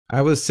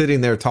I was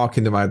sitting there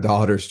talking to my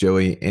daughters,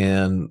 Joey,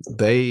 and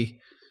they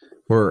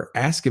were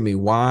asking me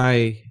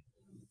why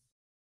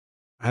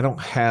I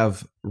don't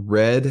have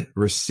red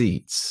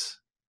receipts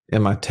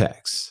in my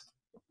texts.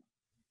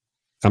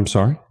 I'm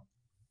sorry?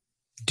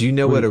 Do you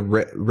know what a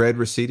red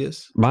receipt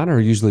is? Mine are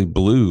usually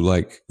blue.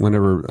 Like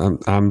whenever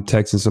I'm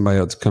texting somebody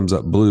else, it comes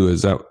up blue.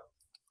 Is that?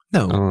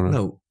 No,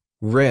 no.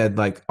 Red,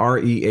 like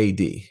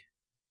READ.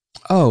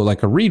 Oh,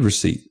 like a read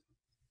receipt.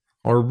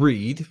 Or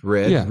read,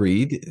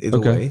 either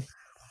way.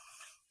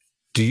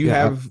 Do you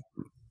have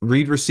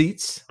read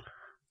receipts?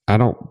 I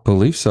don't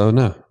believe so,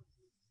 no.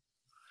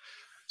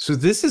 So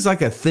this is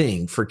like a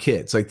thing for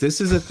kids. Like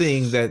this is a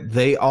thing that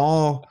they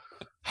all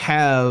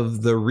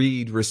have the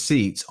read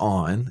receipts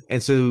on.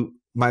 And so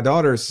my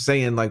daughter is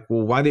saying like,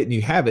 well, why didn't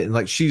you have it? And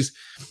like, she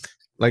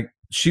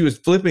was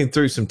flipping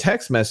through some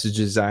text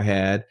messages I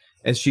had,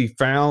 and she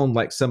found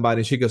like somebody,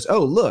 and she goes,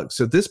 oh, look,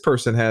 so this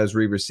person has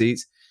read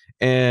receipts,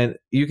 and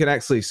you can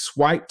actually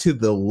swipe to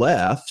the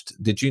left.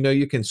 Did you know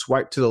you can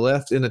swipe to the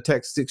left in a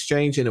text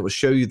exchange and it will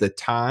show you the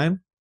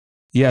time?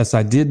 Yes,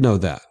 I did know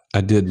that.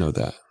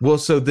 Well,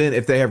 so then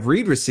if they have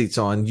read receipts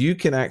on, you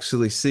can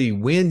actually see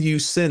when you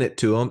sent it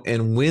to them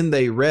and when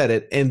they read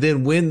it and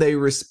then when they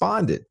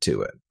responded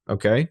to it.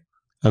 Okay.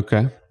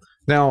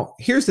 Now,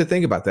 here's the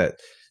thing about that.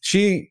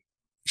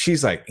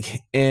 She's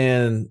like,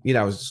 and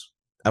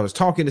I was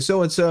talking to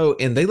so-and-so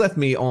and they left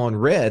me on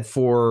red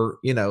for,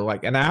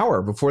 like an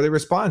hour before they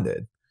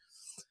responded.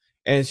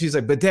 And she's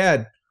like, but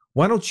Dad,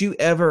 why don't you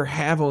ever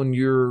have on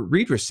your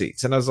read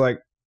receipts? And I was like,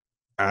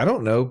 I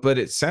don't know, but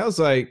it sounds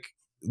like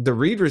the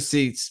read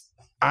receipts,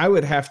 I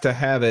would have to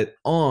have it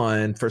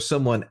on for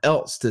someone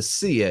else to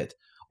see it,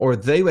 or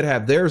they would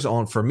have theirs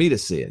on for me to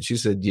see it. And she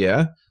said,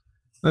 yeah.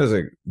 I was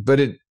like, but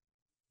it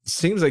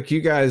seems like you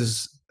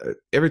guys,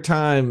 every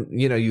time,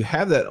 you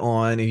have that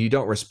on and you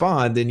don't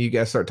respond, then you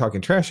guys start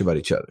talking trash about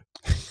each other.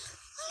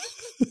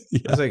 Yeah.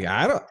 I was like,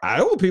 I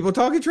don't want people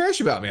talking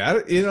trash about me.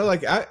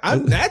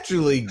 I'm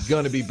naturally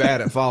going to be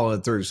bad at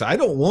following through. So I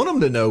don't want them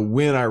to know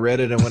when I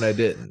read it and when I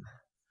didn't.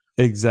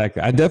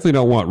 Exactly. I definitely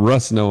don't want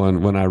Russ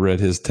knowing when I read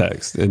his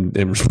text and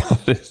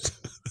responded.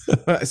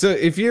 So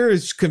if you're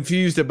as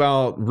confused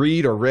about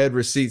read or read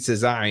receipts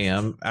as I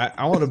am,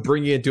 I want to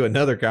bring you into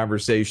another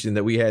conversation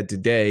that we had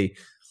today,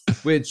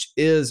 which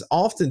is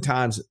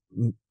oftentimes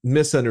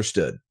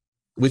misunderstood,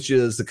 which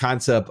is the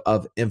concept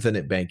of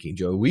infinite banking,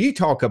 Joe. We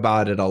talk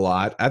about it a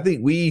lot. I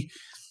think we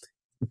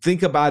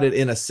think about it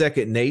in a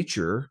second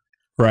nature.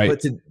 Right.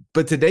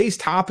 But today's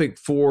topic,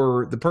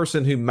 for the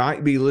person who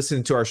might be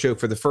listening to our show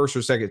for the first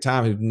or second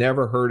time, who've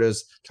never heard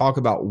us talk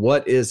about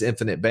what is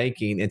infinite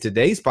banking, and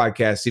today's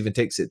podcast even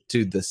takes it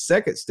to the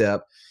second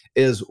step,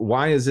 is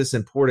why is this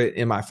important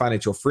in my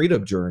financial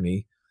freedom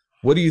journey?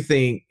 What do you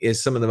think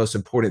is some of the most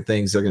important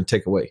things they're going to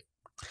take away?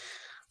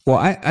 Well,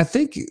 I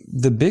think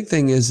the big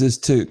thing is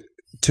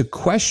to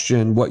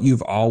question what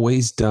you've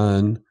always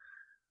done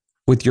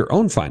with your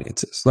own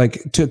finances.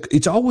 Like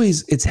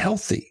it's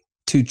healthy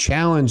to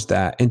challenge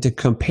that and to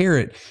compare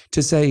it,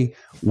 to say,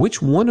 which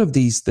one of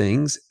these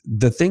things,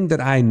 the thing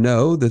that I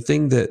know, the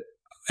thing that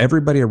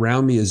everybody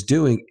around me is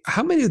doing,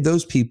 how many of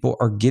those people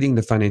are getting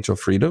to financial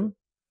freedom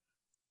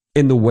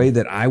in the way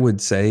that I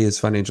would say is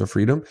financial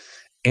freedom?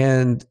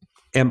 And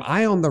am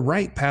I on the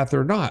right path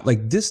or not?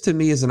 Like, this to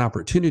me is an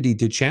opportunity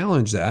to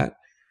challenge that.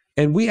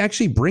 And we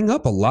actually bring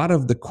up a lot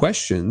of the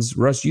questions.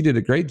 Russ, you did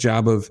a great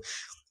job of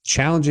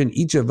challenging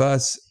each of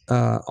us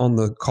on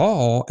the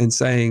call and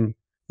saying,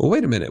 well,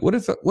 wait a minute. What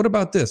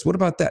about this? What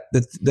about that?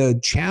 The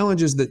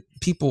challenges that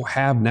people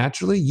have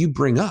naturally, you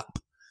bring up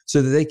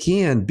so that they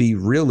can be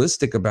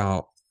realistic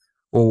about,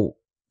 well,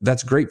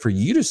 that's great for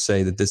you to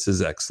say that this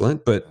is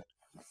excellent, but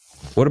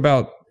what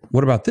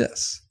about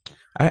this?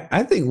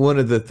 I think one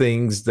of the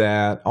things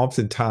that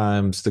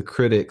oftentimes the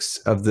critics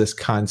of this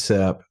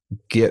concept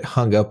get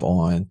hung up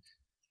on,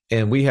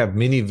 and we have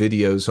many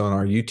videos on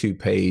our YouTube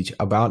page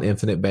about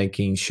infinite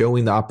banking,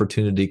 showing the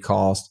opportunity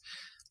cost.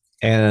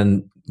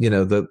 And,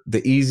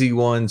 the easy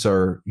ones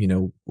are,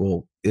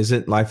 well,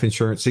 isn't life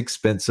insurance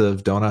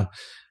expensive? Don't I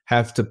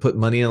have to put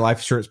money in a life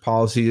insurance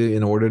policy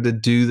in order to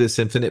do this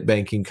infinite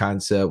banking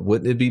concept?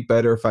 Wouldn't it be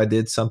better if I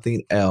did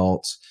something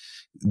else?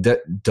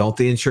 Don't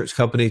the insurance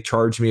company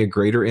charge me a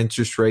greater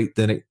interest rate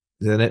than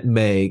it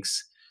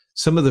makes?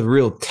 Some of the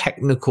real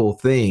technical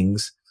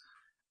things.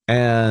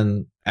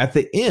 And at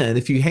the end,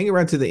 if you hang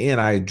around to the end,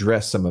 I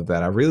address some of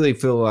that. I really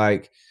feel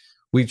like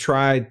we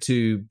tried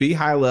to be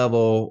high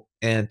level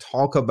and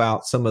talk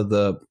about some of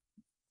the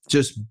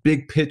just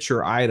big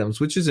picture items,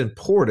 which is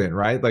important,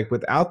 right? Like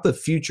without the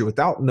future,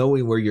 without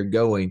knowing where you're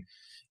going,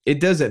 it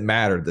doesn't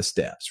matter the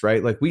steps,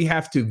 right? Like we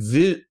have to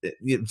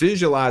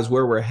visualize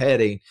where we're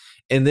heading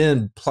and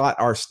then plot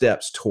our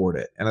steps toward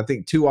it. And I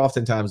think too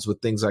oftentimes with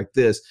things like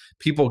this,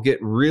 people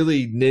get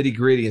really nitty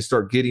gritty and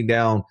start getting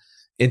down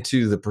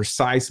into the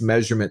precise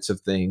measurements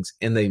of things,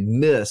 and they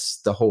miss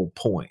the whole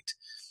point.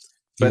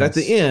 But at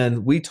the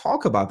end, we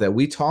talk about that.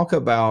 We talk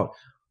about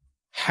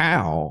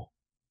how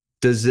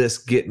does this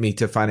get me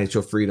to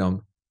financial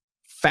freedom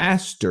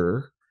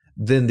faster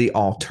than the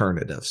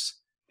alternatives?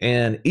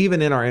 And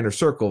even in our inner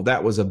circle,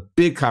 that was a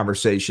big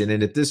conversation.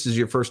 And if this is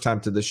your first time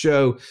to the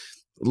show,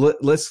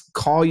 let's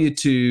call you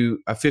to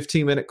a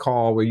 15-minute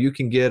call where you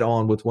can get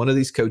on with one of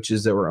these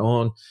coaches that were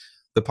on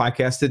the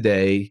podcast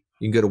today.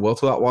 You can go to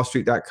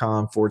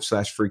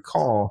wealthwithoutwallstreet.com/free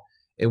call.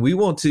 And we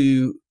want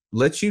to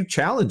let you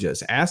challenge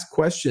us, ask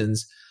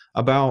questions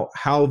about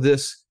how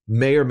this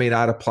may or may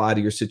not apply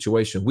to your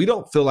situation. We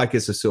don't feel like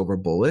it's a silver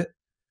bullet,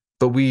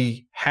 but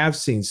we have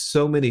seen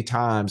so many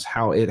times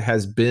how it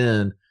has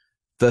been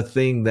the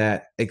thing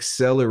that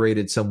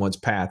accelerated someone's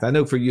path. I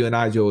know for you and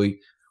I, Joey,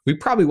 we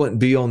probably wouldn't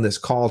be on this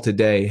call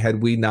today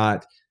had we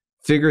not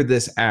figured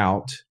this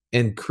out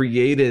and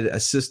created a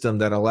system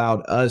that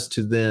allowed us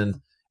to then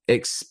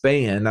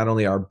expand not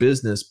only our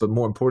business, but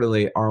more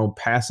importantly, our own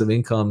passive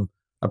income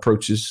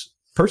approaches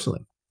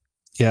personally.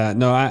 Yeah,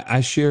 no, I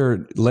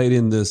shared late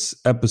in this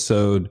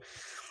episode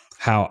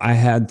how I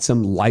had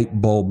some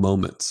light bulb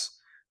moments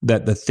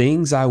that the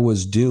things I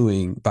was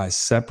doing by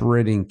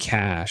separating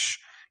cash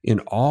in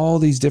all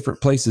these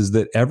different places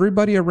that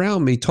everybody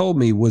around me told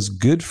me was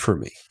good for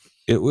me.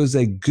 It was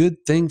a good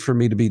thing for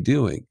me to be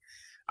doing.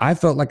 I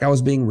felt like I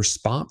was being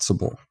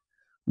responsible.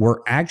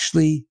 Were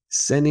actually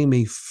sending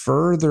me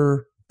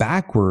further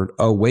backward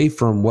away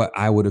from what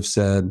I would have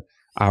said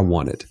I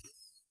wanted.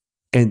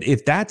 And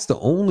if that's the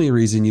only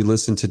reason you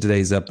listen to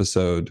today's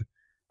episode,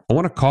 I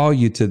want to call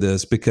you to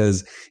this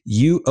because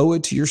you owe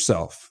it to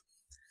yourself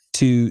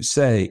to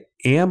say,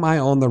 am I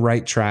on the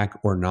right track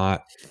or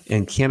not?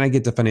 And can I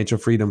get to financial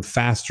freedom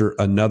faster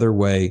another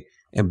way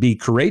and be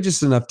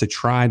courageous enough to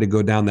try to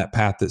go down that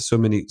path that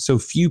so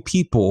few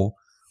people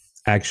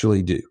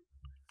actually do?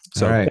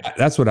 So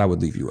that's what I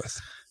would leave you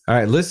with. All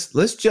right,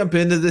 let's jump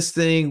into this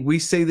thing. We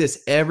say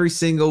this every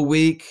single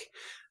week.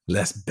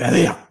 Let's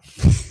belly up.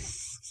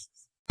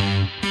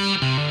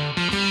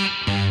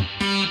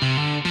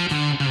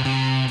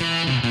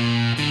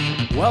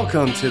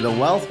 Welcome to the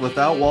Wealth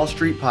Without Wall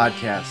Street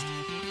podcast,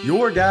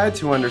 your guide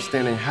to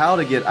understanding how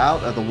to get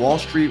out of the Wall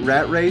Street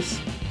rat race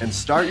and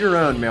start your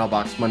own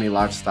mailbox money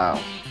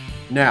lifestyle.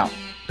 Now,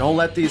 don't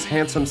let these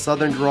handsome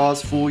Southern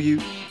draws fool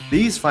you.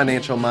 These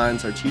financial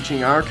minds are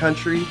teaching our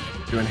country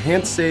to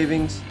enhance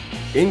savings,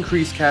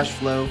 increase cash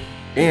flow,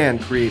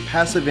 and create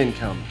passive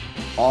income,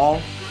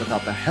 all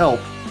without the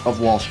help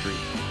of Wall Street.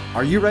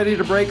 Are you ready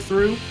to break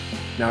through?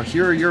 Now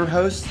here are your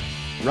hosts,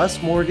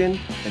 Russ Morgan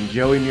and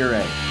Joey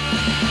Murray.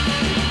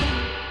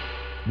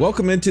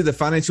 Welcome into the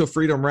Financial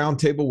Freedom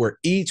Roundtable, where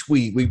each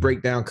week we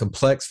break down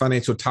complex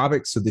financial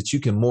topics so that you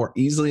can more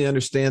easily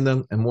understand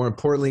them and, more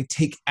importantly,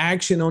 take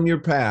action on your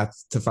path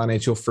to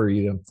financial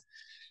freedom.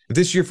 If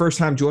this is your first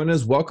time joining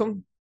us,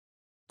 welcome.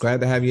 Glad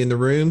to have you in the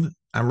room.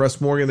 I'm Russ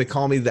Morgan. They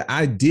call me the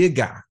idea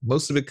guy,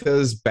 mostly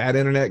because bad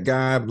internet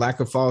guy, lack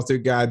of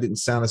follow-through guy didn't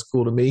sound as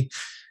cool to me.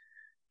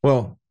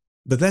 Well,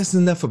 but that's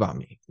enough about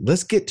me.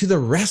 Let's get to the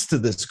rest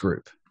of this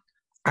group.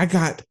 I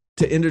got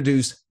to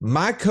introduce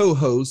my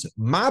co-host,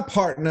 my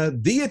partner,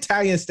 the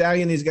Italian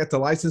Stallion. He's got the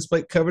license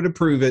plate cover to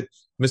prove it,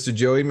 Mr.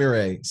 Joey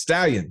Murray.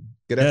 Stallion,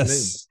 good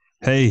afternoon.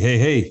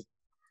 Hey.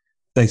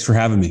 Thanks for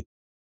having me.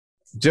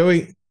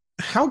 Joey,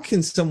 how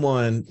can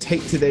someone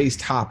take today's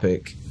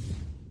topic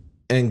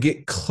and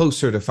get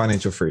closer to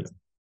financial freedom?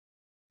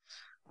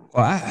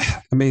 Well,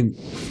 I mean,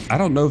 I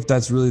don't know if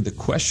that's really the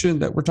question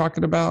that we're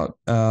talking about,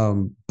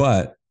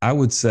 but I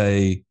would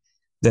say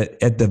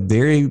that at the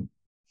very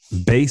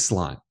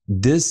baseline,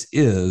 this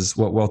is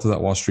what Wealth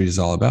Without Wall Street is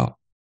all about.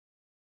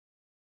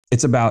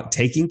 It's about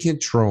taking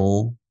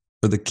control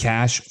of the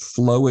cash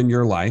flow in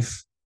your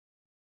life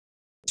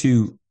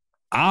to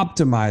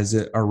optimize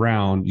it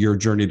around your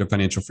journey to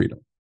financial freedom.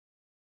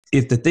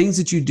 If the things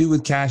that you do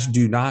with cash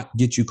do not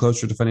get you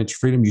closer to financial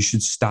freedom, you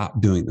should stop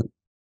doing them.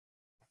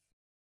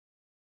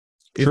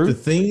 If the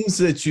things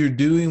that you're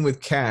doing with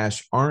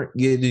cash aren't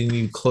getting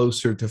you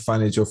closer to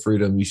financial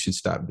freedom, you should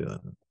stop doing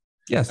them.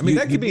 Yes. I mean,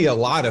 that could be a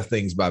lot of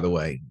things, by the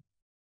way.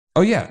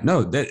 Oh, yeah.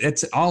 No,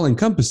 it's all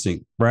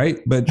encompassing, right?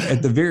 But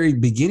at the very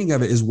beginning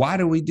of it is, why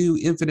do we do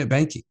infinite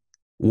banking?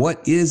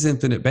 What is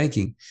infinite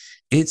banking?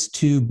 It's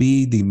to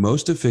be the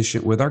most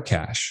efficient with our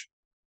cash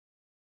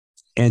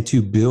and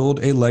to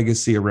build a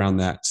legacy around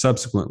that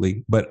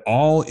subsequently, but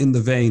all in the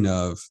vein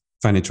of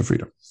financial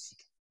freedom.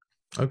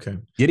 Okay.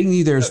 Getting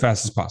you there as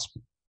fast as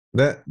possible.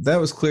 That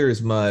was clear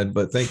as mud,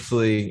 but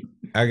thankfully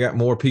I got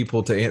more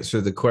people to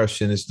answer the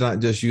question. It's not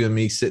just you and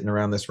me sitting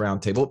around this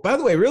round table. By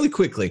the way, really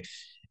quickly,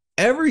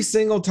 every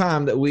single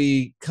time that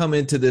we come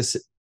into this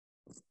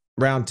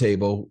round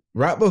table,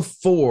 right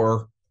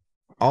before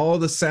all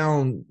the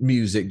sound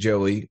music,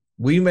 Joey,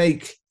 we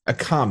make a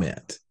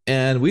comment.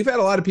 And we've had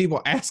a lot of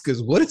people ask us,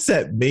 what does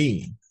that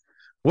mean?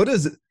 What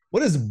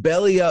does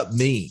belly up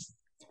mean?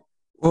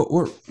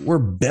 Well, we're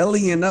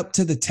bellying up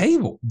to the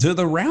table, to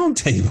the round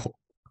table.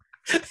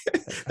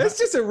 That's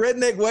just a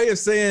redneck way of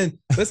saying,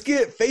 let's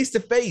get face to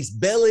face,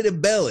 belly to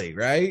belly,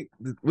 right?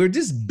 We're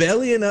just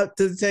bellying up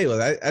to the table.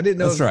 I didn't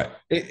know. That's right.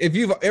 If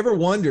you've ever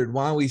wondered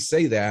why we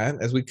say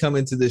that as we come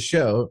into this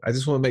show, I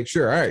just want to make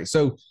sure. All right.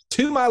 So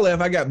to my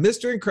left, I got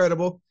Mr.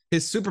 Incredible.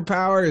 his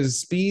superpower is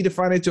speed of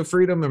financial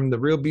freedom. And the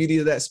real beauty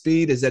of that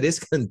speed is that it's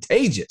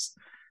contagious.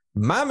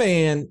 My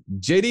man,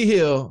 JD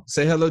Hill,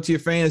 say hello to your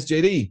fans,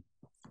 JD.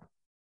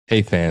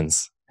 Hey,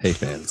 fans.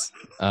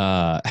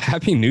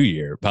 Happy New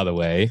Year, by the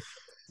way.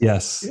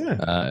 Yes.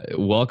 Yeah.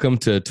 Welcome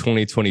to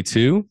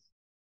 2022.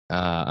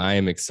 I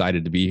am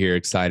excited to be here,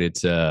 excited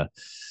to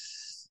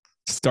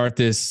start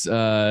this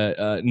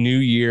new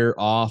year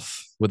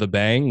off with a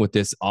bang with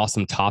this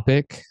awesome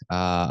topic.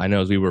 I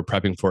know as we were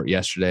prepping for it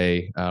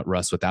yesterday,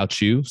 Russ, without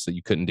you, so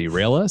you couldn't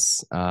derail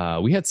us.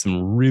 We had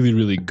some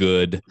really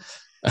good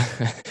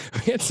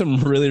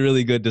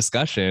really good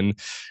discussion,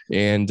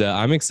 and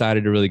I'm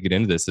excited to really get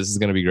into this. This is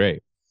going to be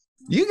great.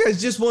 You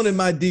guys just wanted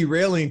my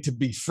derailing to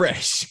be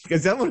fresh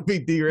because I'm going to be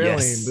derailing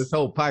this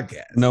whole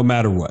podcast. No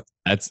matter what.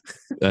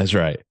 That's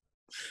right.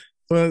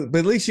 Well, but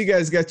at least you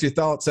guys got your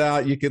thoughts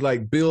out. You could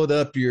like build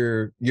up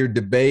your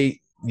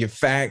debate, your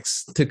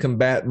facts to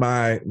combat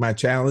my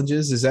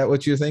challenges. Is that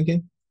what you're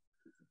thinking?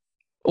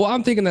 Well,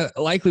 I'm thinking that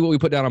likely what we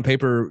put down on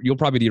paper, you'll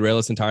probably derail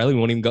us entirely. We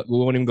won't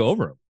even go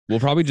over them. We'll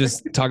probably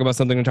just talk about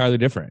something entirely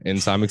different.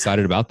 And so I'm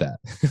excited about that.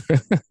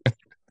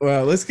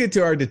 Well, let's get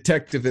to our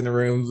detective in the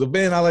room. The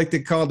man I like to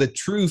call the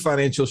true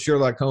financial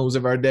Sherlock Holmes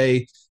of our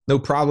day. No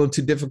problem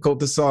too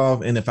difficult to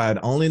solve. And if I had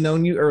only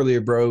known you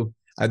earlier, bro,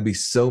 I'd be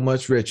so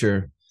much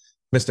richer.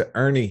 Mr.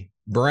 Ernie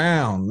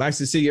Brown. Nice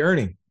to see you,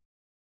 Ernie.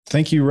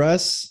 Thank you,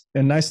 Russ.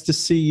 And nice to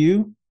see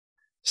you.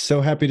 So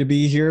happy to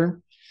be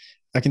here.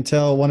 I can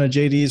tell one of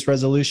JD's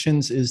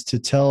resolutions is to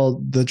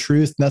tell the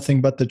truth,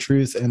 nothing but the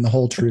truth, and the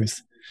whole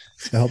truth.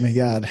 So help me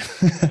God.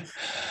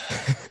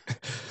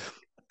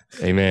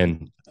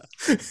 Amen.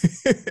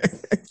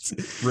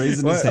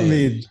 Raising his hand. I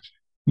mean,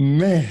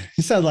 man,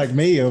 you sound like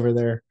me over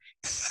there.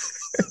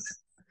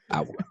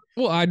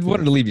 Well, I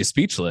wanted to leave you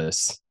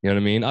speechless. You know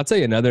what I mean? I'll tell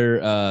you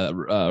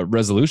another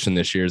resolution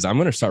this year is I'm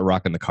going to start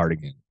rocking the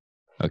cardigan.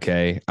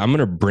 Okay. I'm going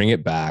to bring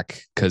it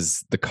back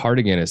because the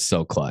cardigan is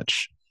so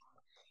clutch.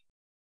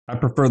 I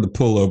prefer the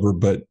pullover,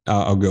 but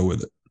I'll go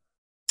with it.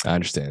 I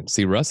understand.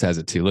 See, Russ has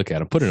it too. Look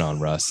at him. Put it on,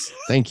 Russ.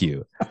 Thank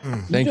you.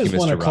 Thank you, just Mr.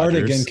 want a Rogers.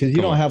 cardigan because you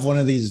Come don't on. have one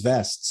of these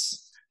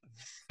vests.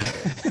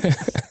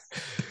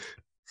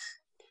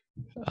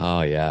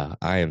 Oh yeah,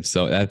 I am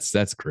so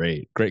that's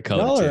great. Great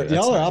color.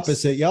 Y'all are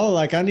opposite. Y'all are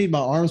like, I need my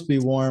arms to be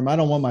warm. I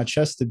don't want my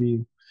chest to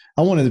be.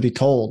 I want it to be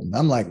cold.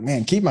 I'm like,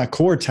 man, keep my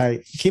core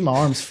tight. Keep my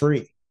arms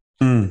free.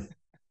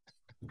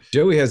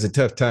 Joey has a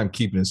tough time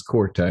keeping his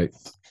core tight.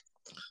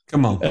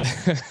 Come on.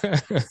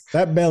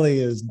 That belly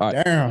is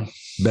right. down.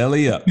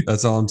 Belly up.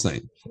 That's all I'm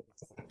saying.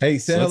 Hey,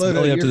 say Let's hello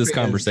belly up your to this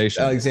fans,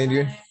 conversation.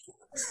 Alexandria.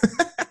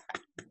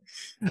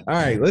 All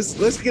right,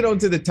 let's get on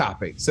to the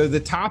topic. So the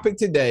topic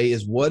today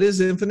is what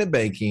is infinite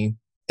banking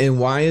and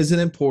why is it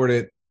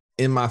important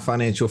in my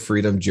financial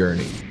freedom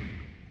journey?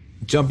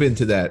 Jump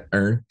into that,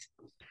 Ern.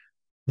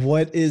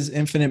 What is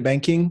infinite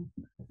banking?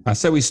 I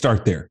said we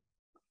start there.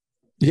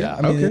 Yeah,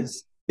 I mean, okay.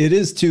 it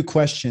is two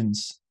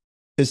questions.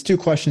 It's two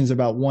questions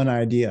about one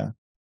idea.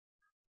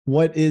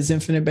 What is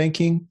infinite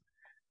banking?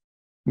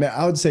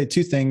 I would say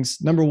two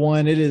things. Number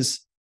one, it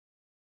is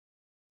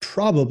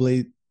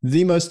probably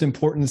the most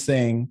important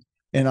thing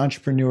an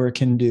entrepreneur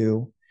can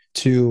do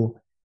to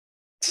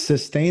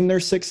sustain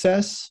their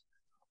success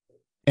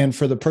and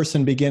for the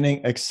person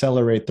beginning,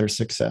 accelerate their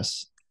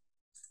success.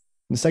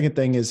 And the second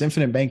thing is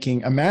infinite banking.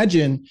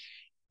 Imagine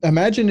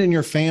in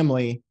your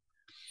family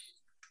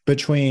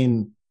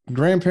between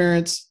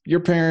grandparents, your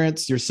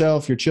parents,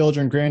 yourself, your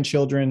children,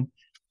 grandchildren,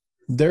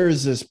 there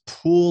is this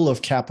pool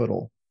of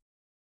capital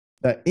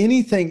that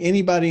anything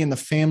anybody in the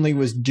family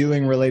was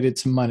doing related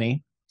to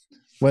money,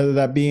 whether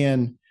that be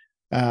in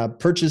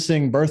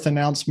purchasing birth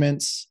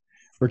announcements,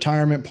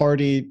 retirement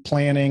party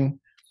planning,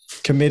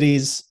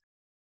 committees,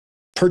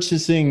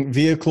 purchasing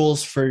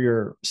vehicles for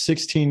your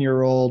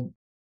 16-year-old,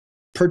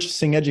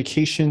 purchasing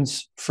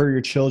educations for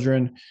your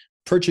children,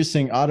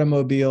 purchasing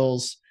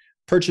automobiles,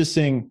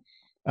 purchasing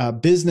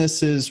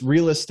businesses,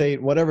 real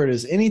estate, whatever it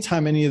is.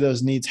 Anytime any of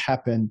those needs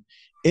happen,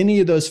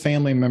 any of those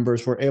family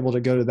members were able to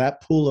go to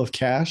that pool of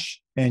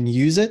cash and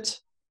use it.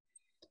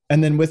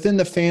 And then within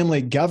the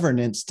family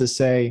governance to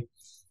say,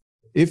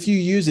 if you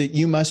use it,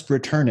 you must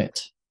return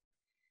it.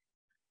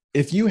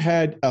 If you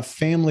had a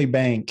family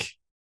bank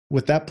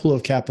with that pool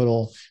of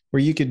capital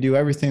where you could do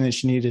everything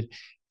that you needed,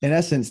 in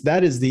essence,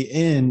 that is the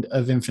end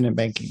of infinite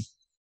banking.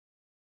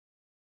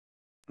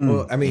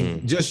 Well, I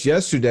mean, just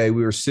yesterday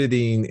we were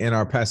sitting in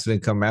our passive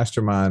income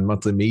mastermind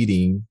monthly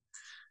meeting,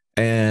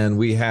 and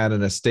we had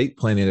an estate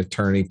planning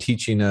attorney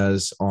teaching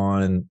us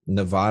on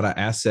Nevada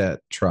Asset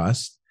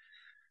Trust.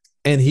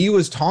 And he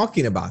was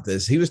talking about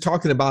this. He was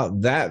talking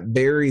about that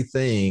very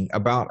thing,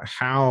 about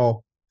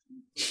how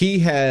he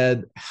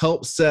had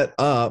helped set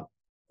up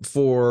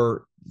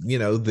for,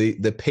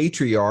 the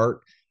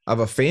patriarch of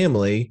a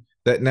family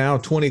that now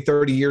 20,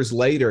 30 years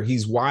later,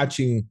 he's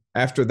watching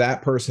after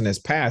that person has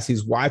passed,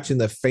 he's watching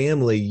the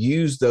family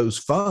use those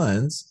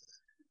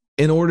funds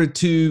in order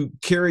to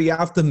carry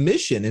out the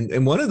mission.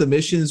 And one of the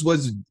missions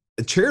was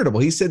charitable.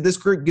 He said this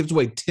group gives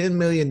away $10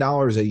 million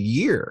a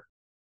year.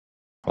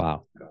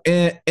 Wow.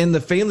 and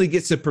the family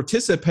gets to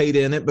participate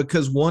in it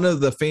because one of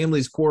the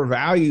family's core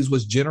values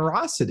was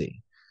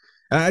generosity.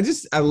 And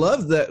I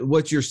love that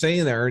what you're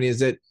saying there, Ernie, is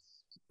that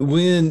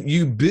when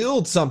you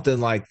build something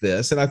like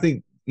this, and I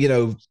think,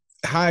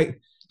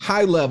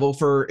 high level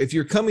for, if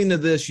you're coming to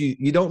this,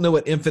 you don't know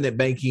what infinite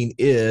banking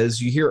is.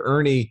 You hear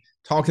Ernie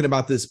talking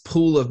about this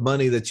pool of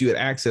money that you had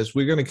access.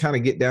 We're going to kind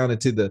of get down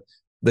into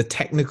the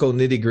technical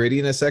nitty gritty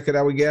in a second,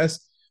 I would guess.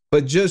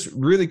 But just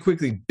really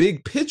quickly,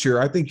 big picture,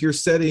 I think you're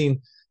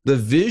setting the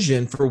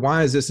vision for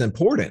why is this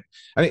important.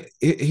 I mean,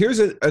 here's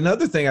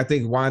another thing I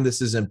think why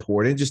this is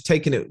important, just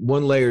taking it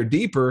one layer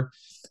deeper,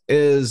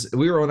 is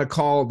we were on a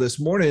call this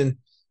morning,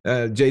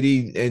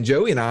 JD and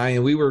Joey and I,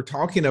 and we were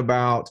talking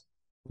about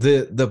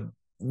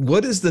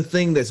what is the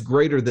thing that's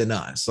greater than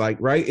us? Like,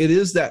 right? It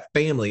is that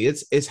family.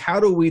 It's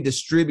how do we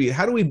distribute?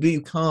 How do we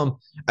become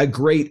a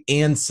great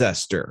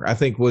ancestor? I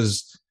think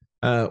was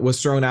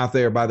thrown out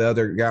there by the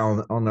other guy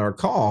on our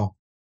call.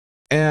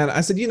 And I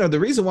said, the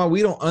reason why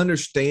we don't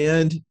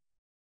understand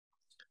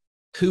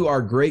who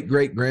our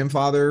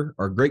great-great-grandfather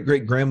or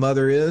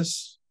great-great-grandmother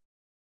is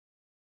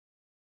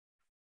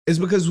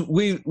because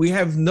we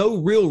have no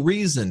real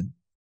reason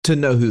to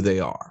know who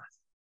they are.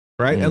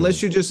 Right.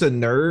 Unless you're just a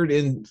nerd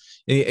and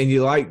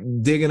you like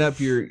digging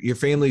up your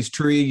family's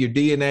tree, your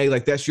DNA,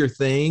 like that's your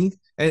thing.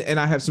 And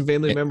I have some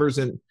family members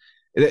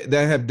that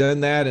have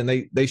done that, and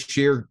they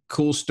share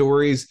cool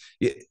stories.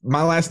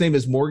 My last name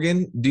is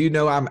Morgan. Do you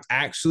know I'm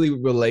actually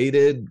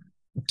related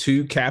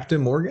to Captain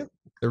Morgan,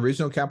 the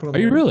original Captain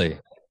Morgan? Are you really?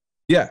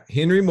 Yeah.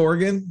 Henry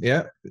Morgan.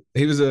 Yeah.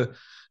 He was a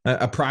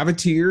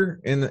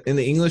privateer in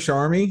the English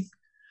Army,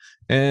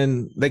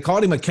 and they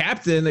called him a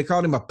captain. They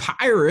called him a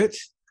pirate.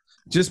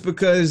 Just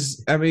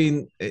because, I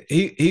mean,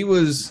 he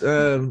was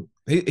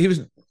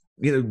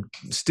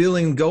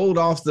stealing gold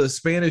off the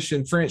Spanish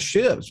and French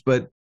ships,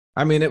 but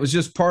I mean, it was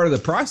just part of the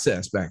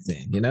process back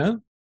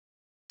then,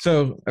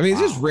 So I mean,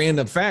 it's just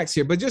random facts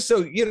here, but just so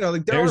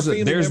like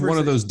there's one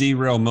of those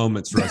derail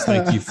moments, Russ.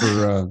 Thank you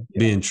for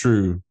being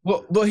true.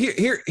 Well,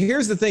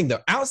 here's the thing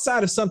though.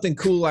 Outside of something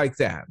cool like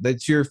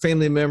that your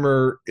family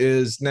member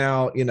is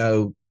now,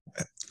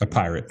 a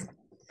pirate.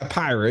 A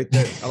pirate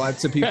that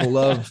lots of people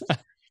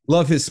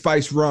love his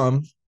spiced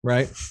rum,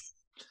 right?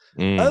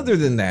 Other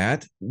than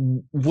that,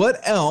 what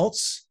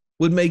else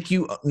would make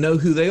you know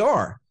who they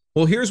are?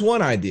 Well, here's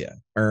one idea,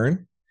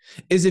 Ern,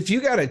 is if you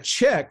got a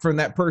check from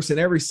that person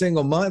every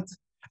single month,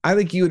 I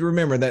think you would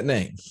remember that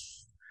name.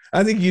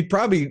 I think you'd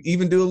probably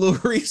even do a little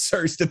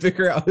research to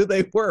figure out who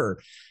they were.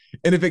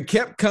 And if it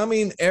kept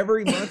coming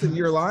every month of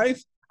your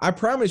life, I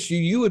promise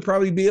you would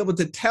probably be able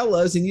to tell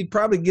us, and you'd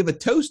probably give a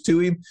toast to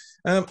him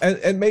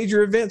at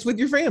major events with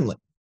your family.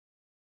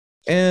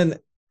 And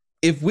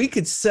if we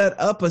could set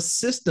up a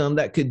system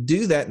that could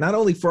do that, not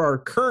only for our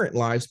current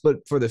lives, but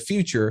for the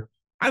future,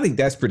 I think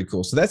that's pretty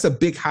cool. So that's a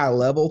big high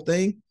level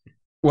thing.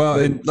 Well,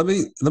 and let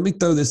me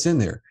throw this in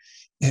there.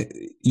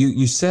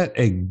 You set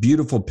a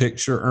beautiful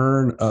picture,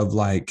 Ern, of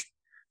like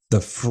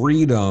the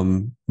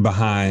freedom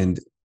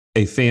behind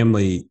a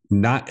family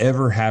not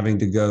ever having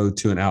to go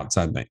to an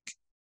outside bank.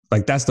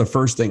 Like that's the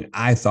first thing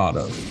I thought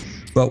of.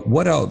 But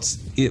what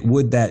else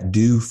would that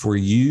do for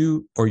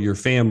you or your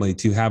family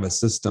to have a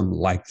system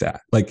like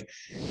that? Like,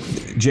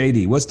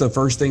 JD, what's the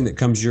first thing that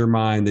comes to your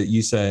mind that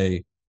you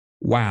say,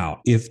 wow,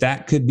 if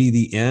that could be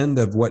the end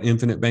of what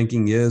infinite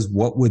banking is,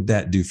 what would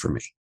that do for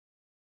me?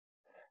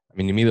 I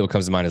mean, immediately what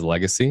comes to mind is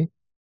legacy,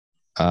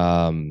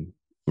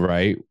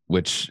 right?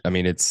 Which, I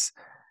mean, it's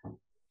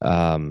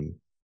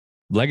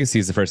legacy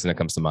is the first thing that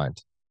comes to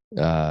mind,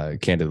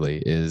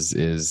 candidly,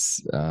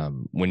 is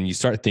when you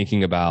start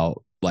thinking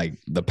about like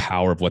the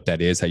power of what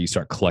that is, how you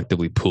start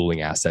collectively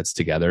pooling assets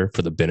together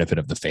for the benefit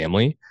of the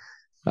family.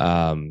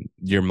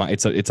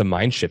 It's a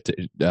mind shift.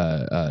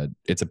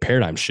 It's a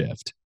paradigm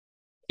shift,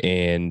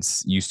 and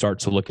you start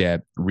to look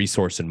at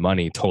resource and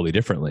money totally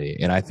differently.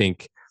 And I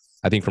think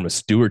from a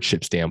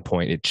stewardship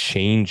standpoint, it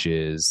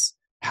changes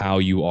how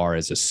you are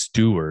as a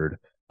steward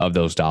of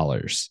those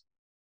dollars.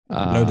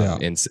 No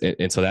doubt. And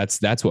so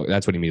that's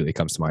what immediately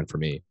comes to mind for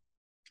me.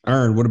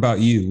 Ern, what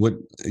about you? What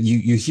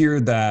you hear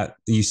that,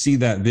 you see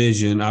that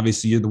vision,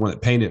 obviously you're the one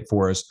that painted it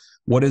for us.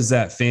 What is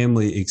that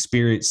family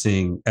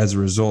experiencing as a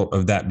result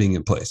of that being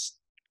in place?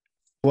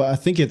 Well, I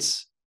think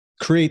it's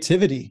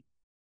creativity.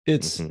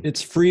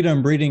 It's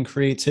freedom breeding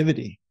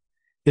creativity.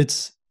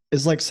 It's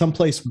like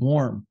someplace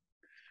warm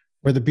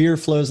where the beer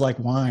flows like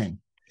wine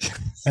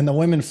and the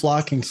women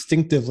flock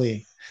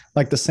instinctively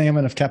like the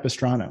salmon of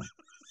Capistrano.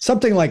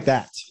 Something like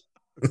that.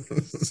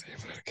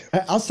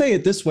 I'll say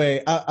it this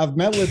way. I've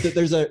met with it.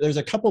 There's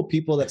a couple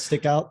people that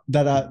stick out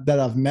that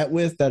I've met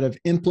with that have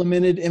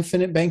implemented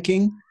infinite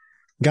banking,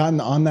 gotten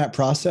on that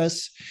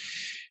process,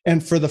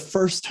 and for the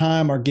first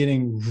time are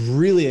getting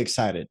really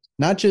excited.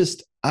 Not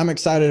just I'm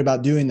excited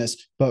about doing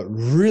this, but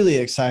really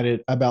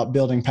excited about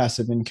building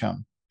passive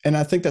income. And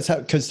I think that's how,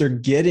 because they're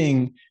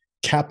getting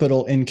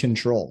capital in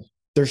control.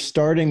 They're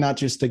starting not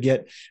just to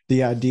get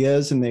the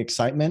ideas and the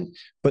excitement,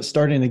 but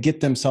starting to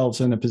get themselves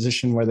in a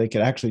position where they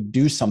could actually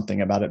do something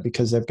about it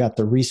because they've got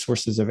the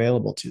resources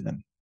available to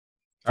them.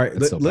 All right,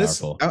 That's so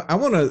powerful. I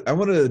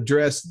want to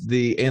address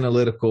the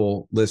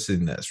analytical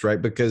listeningness,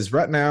 right? Because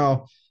right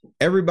now,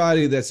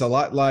 everybody that's a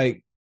lot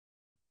like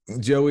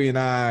Joey and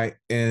I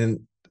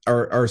and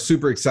are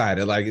super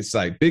excited. Like it's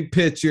like big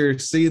picture,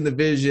 seeing the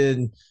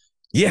vision.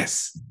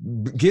 Yes,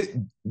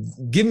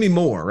 give me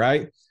more,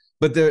 right?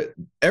 But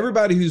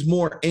everybody who's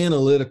more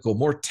analytical,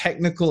 more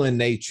technical in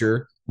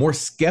nature, more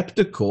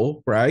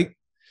skeptical, right?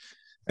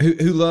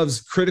 Who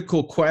loves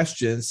critical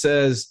questions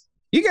says,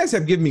 you guys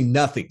have given me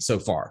nothing so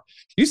far.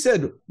 You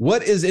said,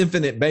 what is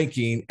infinite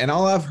banking? And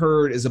all I've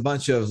heard is a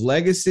bunch of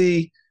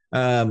legacy,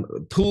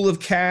 pool of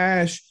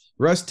cash,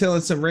 Russ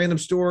telling some random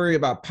story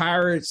about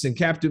pirates and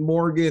Captain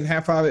Morgan.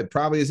 Half of it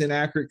probably is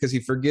inaccurate because he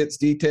forgets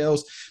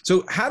details.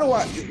 So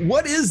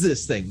what is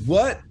this thing?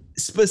 What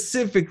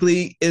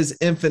specifically is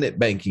infinite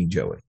banking,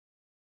 Joey?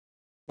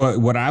 Well,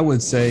 what I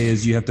would say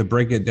is you have to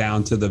break it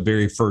down to the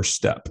very first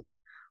step.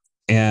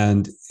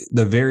 And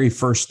the very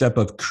first step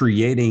of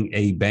creating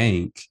a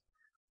bank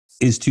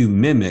is to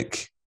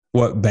mimic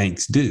what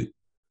banks do.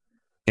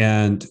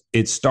 And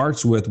it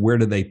starts with, where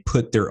do they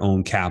put their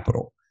own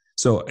capital?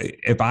 So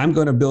if I'm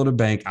going to build a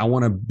bank, I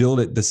want to build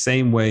it the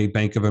same way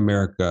Bank of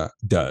America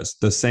does,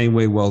 the same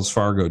way Wells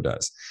Fargo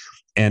does.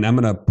 And I'm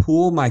going to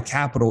pool my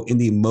capital in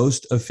the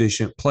most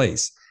efficient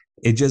place.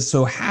 It just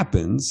so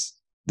happens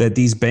that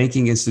these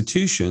banking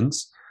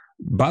institutions,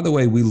 by the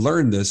way, we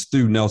learned this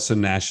through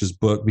Nelson Nash's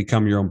book,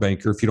 Become Your Own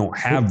Banker. If you don't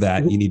have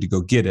that, you need to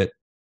go get it.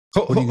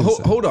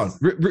 Hold on,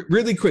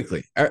 really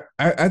quickly.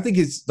 I think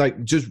it's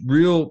like just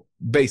real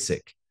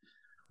basic.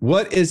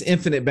 What is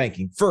infinite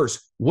banking?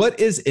 First, what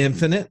is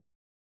infinite?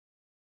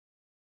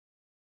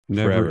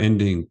 Never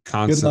ending,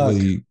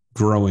 constantly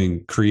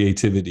growing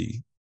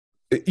creativity.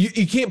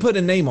 You can't put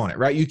a name on it,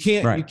 right? You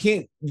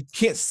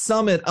can't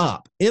sum it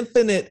up.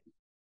 Infinite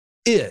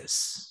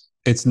is.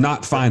 It's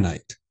not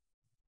finite.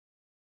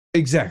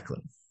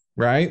 Exactly.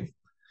 Right.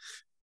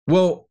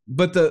 Well,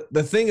 but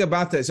the thing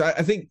about this,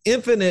 I think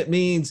infinite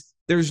means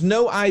there's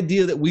no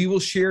idea that we will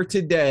share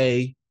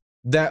today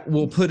that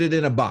will put it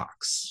in a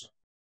box.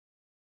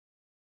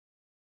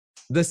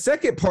 The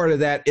second part of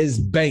that is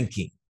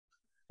banking.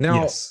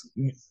 Now, yes,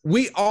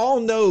 we all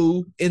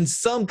know in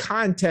some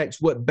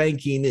context what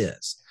banking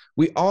is.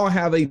 We all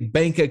have a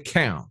bank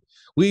account.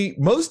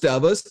 Most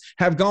of us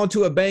have gone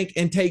to a bank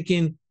and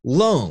taken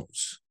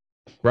loans,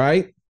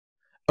 right?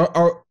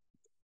 Or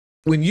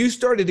when you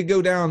started to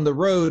go down the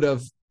road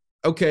of,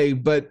 okay,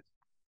 but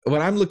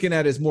what I'm looking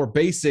at is more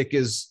basic,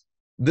 is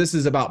this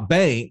is about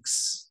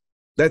banks.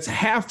 That's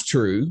half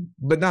true,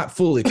 but not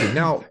fully true.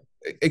 Now,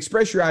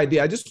 express your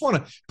idea. I just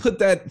want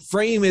to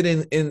frame it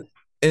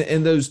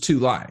in those two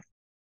lines.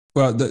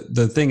 Well,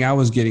 the thing I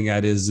was getting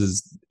at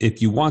is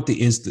if you want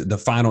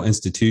the final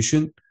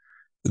institution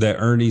that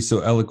Ernie so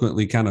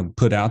eloquently kind of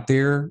put out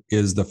there,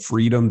 is the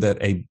freedom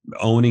that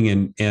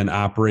owning and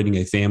operating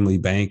a family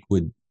bank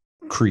would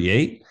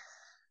create,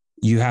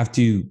 you have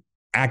to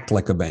act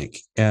like a bank.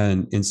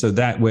 And so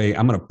that way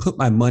I'm going to put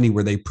my money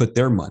where they put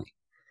their money.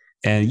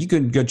 And you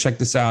can go check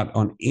this out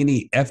on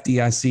any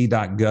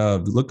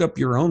FDIC.gov, look up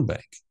your own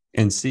bank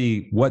and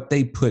see what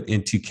they put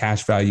into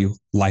cash value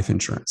life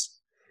insurance.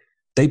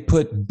 They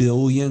put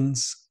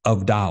billions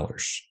of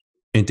dollars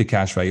into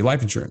cash value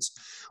life insurance.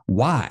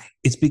 Why?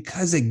 It's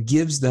because it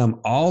gives them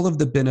all of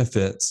the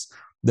benefits,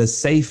 the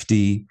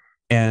safety,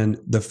 and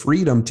the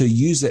freedom to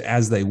use it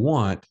as they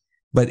want,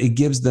 but it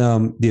gives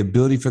them the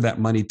ability for that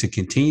money to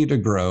continue to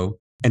grow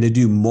and to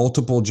do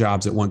multiple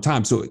jobs at one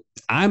time. So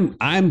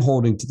I'm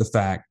holding to the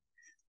fact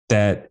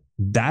that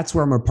that's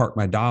where I'm going to park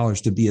my dollars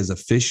to be as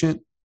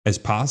efficient as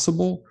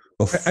possible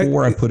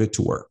before I put it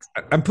to work.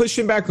 I'm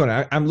pushing back on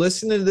it. I'm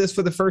listening to this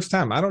for the first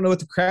time. I don't know what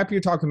the crap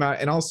you're talking about.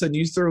 And all of a sudden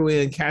you throw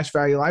in cash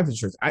value life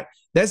insurance.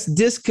 That's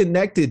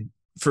disconnected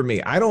for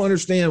me. I don't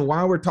understand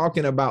why we're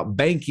talking about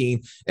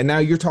banking and now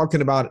you're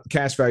talking about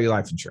cash value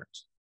life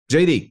insurance.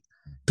 JD,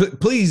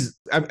 please,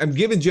 I'm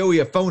giving Joey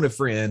a phone a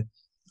friend.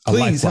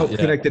 Please help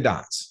connect the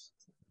dots.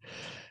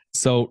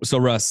 So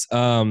Russ,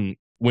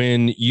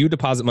 when you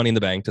deposit money in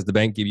the bank, does the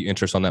bank give you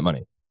interest on that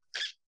money?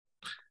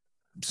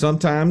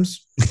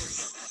 Sometimes.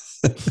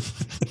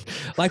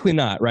 Likely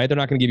not, right? They're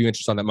not going to give you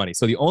interest on that money.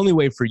 So the only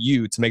way for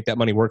you to make that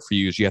money work for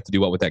you is you have to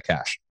do what with that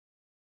cash?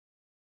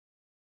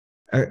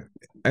 I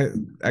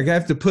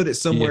have to put it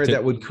somewhere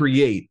that would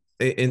create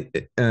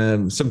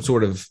some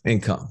sort of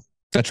income.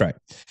 That's right.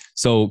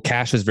 So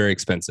cash is very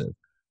expensive,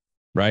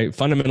 right?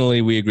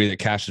 Fundamentally, we agree that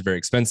cash is very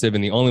expensive.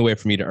 And the only way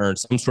for me to earn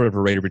some sort of a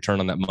rate of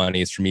return on that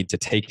money is for me to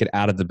take it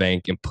out of the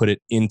bank and put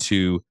it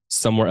into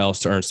somewhere else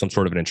to earn some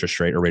sort of an interest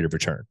rate or rate of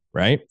return,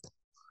 right?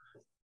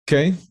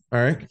 Okay. All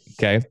right.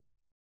 Okay.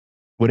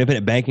 What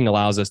infinite banking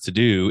allows us to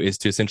do is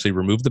to essentially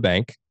remove the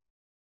bank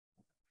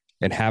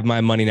and have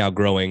my money now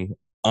growing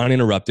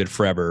uninterrupted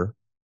forever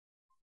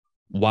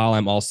while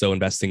I'm also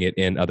investing it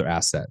in other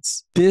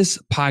assets. This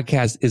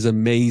podcast is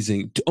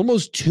amazing.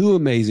 Almost too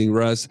amazing,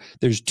 Russ.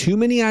 There's too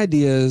many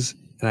ideas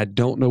and I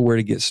don't know where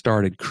to get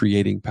started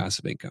creating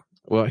passive income.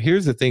 Well,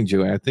 here's the thing,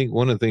 Joey. I think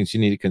one of the things you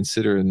need to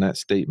consider in that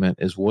statement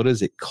is, what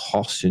is it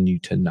costing you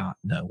to not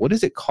know? What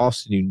is it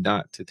costing you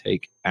not to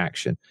take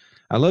action?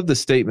 I love the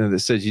statement that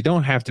says you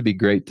don't have to be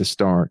great to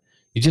start.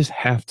 You just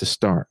have to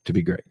start to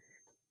be great.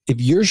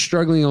 If you're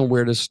struggling on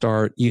where to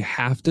start, you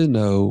have to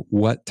know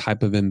what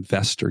type of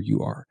investor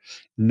you are.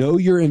 Know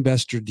your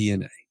investor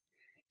DNA.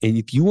 And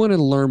if you want to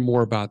learn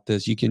more about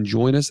this, you can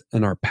join us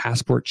in our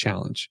Passport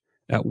Challenge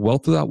at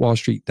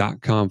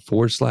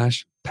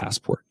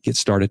wealthwithoutwallstreet.com/passport. Get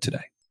started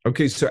today.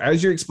 Okay, so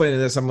as you're explaining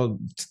this, I'm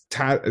just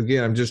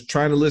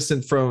trying to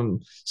listen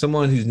from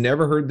someone who's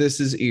never heard this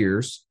as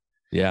ears.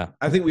 Yeah.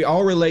 I think we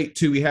all relate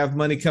to, we have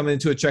money coming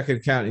into a checking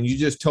account, and you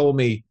just told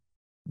me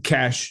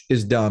cash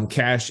is dumb.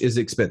 Cash is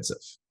expensive.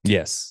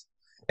 Yes.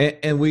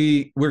 And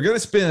we're going to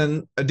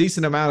spend a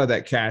decent amount of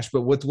that cash,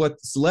 but with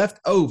what's left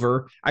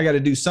over, I got to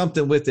do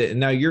something with it. And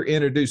now you're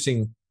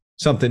introducing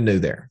something new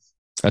there.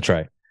 That's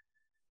right.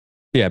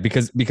 Yeah,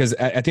 because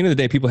at the end of the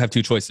day, people have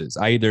two choices.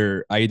 I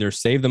either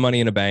save the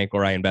money in a bank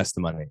or I invest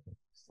the money,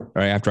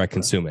 right, after I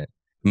consume it.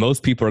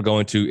 Most people are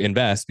going to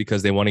invest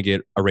because they want to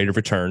get a rate of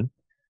return,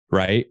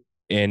 right?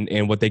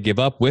 And what they give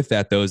up with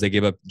that, though, is they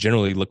give up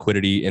generally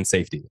liquidity and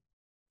safety.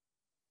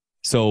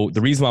 So the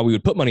reason why we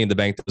would put money in the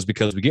bank is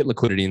because we get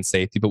liquidity and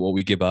safety, but what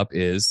we give up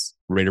is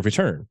rate of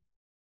return.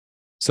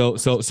 So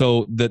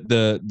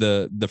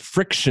the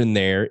friction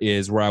there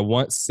is where I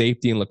want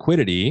safety and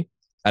liquidity,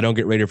 I don't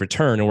get rate of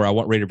return, and where I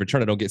want rate of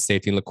return, I don't get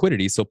safety and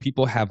liquidity. So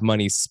people have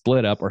money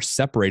split up or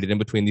separated in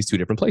between these two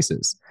different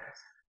places.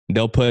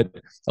 They'll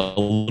put a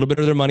little bit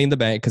of their money in the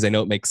bank because they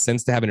know it makes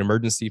sense to have an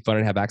emergency fund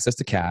and have access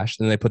to cash.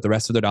 And then they put the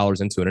rest of their dollars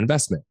into an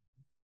investment.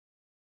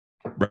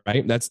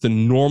 Right? That's the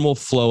normal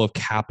flow of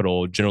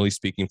capital, generally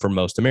speaking, for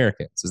most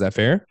Americans. Is that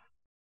fair?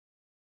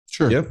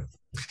 Sure. Yep.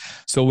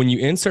 So when you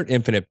insert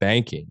infinite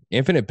banking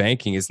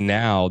is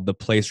now the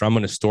place where I'm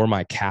going to store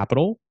my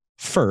capital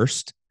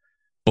first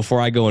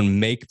before I go and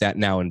make that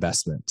now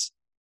investment.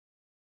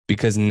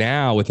 Because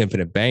now with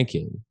infinite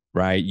banking,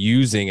 right,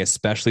 using a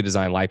specially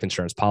designed life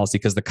insurance policy,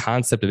 because the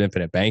concept of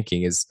infinite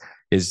banking is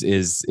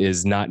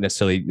not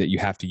necessarily that you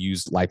have to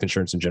use life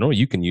insurance in general.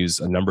 You can use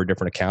a number of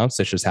different accounts.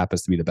 This just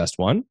happens to be the best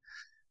one,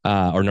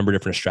 or a number of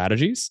different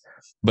strategies.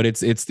 But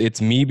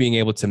it's me being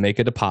able to make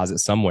a deposit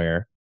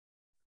somewhere,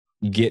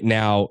 get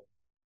now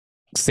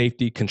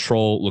safety,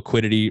 control,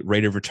 liquidity,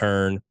 rate of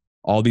return,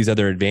 all these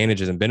other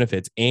advantages and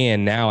benefits,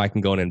 and now I can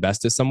go and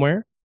invest it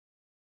somewhere.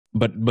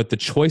 But the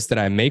choice that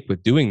I make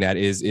with doing that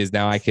is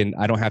now I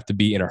don't have to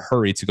be in a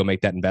hurry to go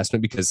make that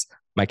investment because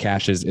my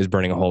cash is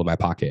burning a hole in my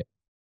pocket.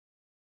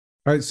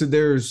 All right. So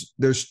there's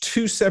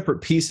two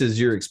separate pieces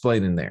you're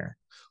explaining there.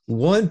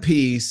 One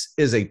piece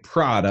is a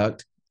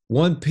product.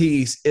 One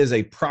piece is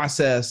a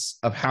process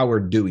of how we're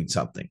doing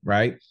something,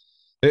 right?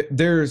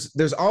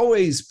 There's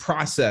always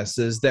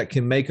processes that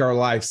can make our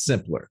life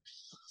simpler.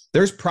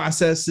 There's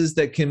processes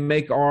that can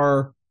make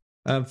our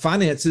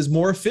finances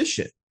more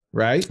efficient,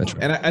 right? That's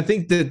right. And I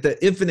think that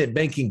the infinite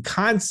banking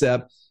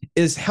concept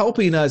is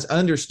helping us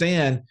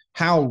understand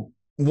how,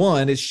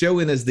 one, it's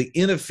showing us the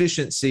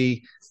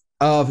inefficiency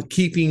of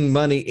keeping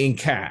money in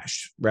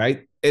cash,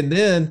 right? And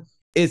then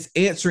it's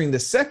answering the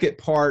second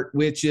part,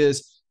 which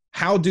is,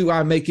 how do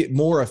I make it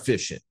more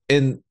efficient?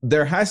 And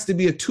there has to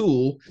be a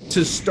tool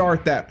to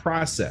start that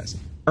process.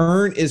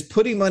 Is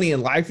putting money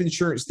in life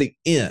insurance the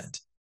end,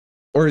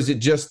 or is it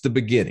just the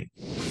beginning?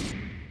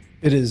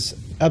 It is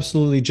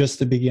absolutely just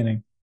the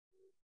beginning.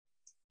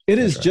 It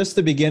is just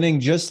the beginning,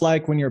 just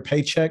like when your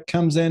paycheck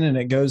comes in and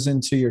it goes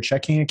into your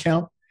checking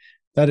account.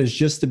 That is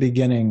just the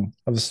beginning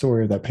of the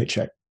story of that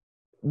paycheck.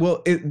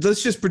 Well,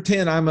 let's just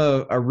pretend I'm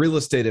a real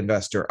estate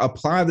investor.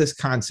 Apply this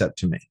concept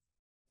to me.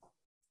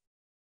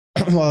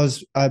 Well,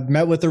 I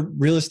met with a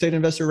real estate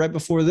investor right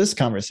before this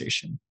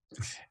conversation,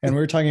 and we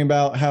were talking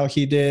about how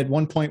he did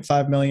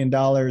 $1.5 million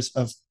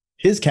of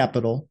his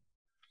capital.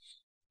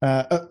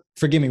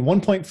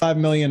 $1.5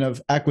 million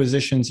of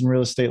acquisitions in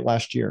real estate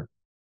last year.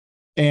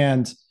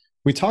 And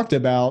we talked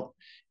about,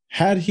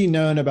 had he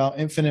known about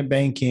infinite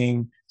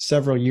banking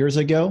several years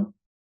ago,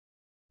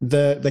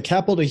 the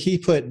capital he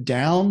put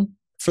down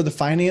for the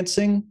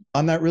financing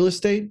on that real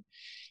estate,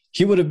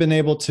 he would have been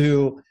able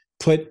to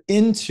put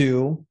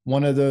into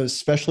one of those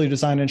specially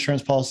designed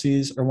insurance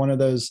policies or one of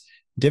those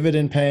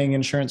dividend paying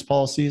insurance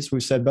policies.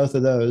 We've said both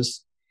of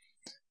those,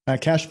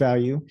 cash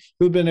value. He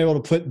would have been able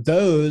to put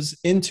those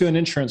into an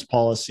insurance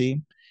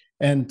policy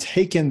and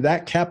taken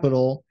that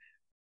capital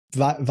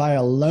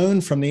via loan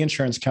from the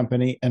insurance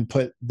company and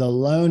put the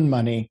loan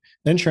money,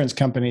 the insurance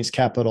company's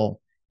capital,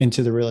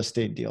 into the real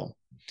estate deal.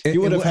 He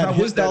would have had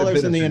his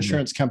dollars in the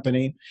insurance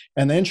company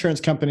and the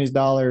insurance company's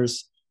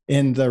dollars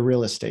in the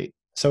real estate.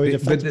 So he'd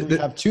effectively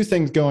have two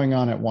things going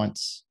on at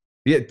once.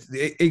 Yeah.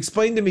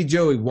 Explain to me,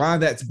 Joey, why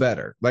that's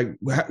better. Like,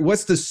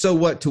 what's the so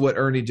what to what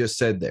Ernie just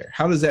said there?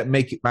 How does that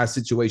make my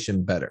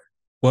situation better?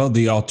 Well,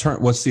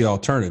 what's the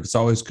alternative? It's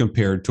always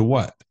compared to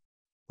what,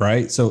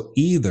 right? So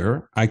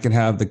either I can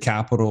have the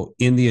capital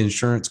in the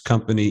insurance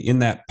company in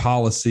that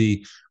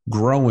policy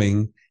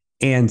growing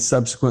and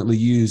subsequently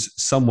use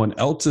someone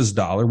else's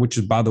dollar, which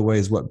is, by the way,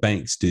 is what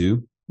banks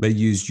do. They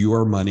use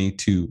your money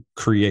to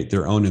create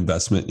their own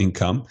investment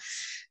income.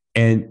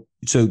 And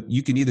so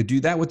you can either do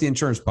that with the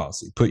insurance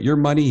policy, put your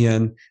money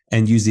in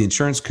and use the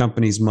insurance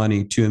company's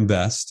money to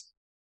invest.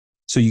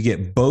 So you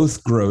get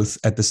both growth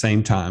at the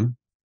same time,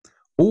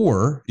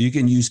 or you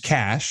can use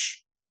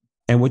cash.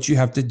 And what you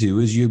have to do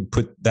is you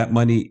put that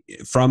money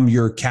from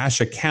your cash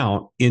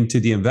account into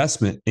the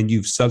investment, and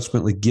you've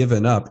subsequently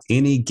given up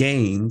any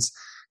gains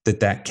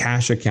that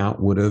cash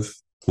account would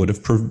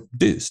have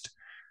produced.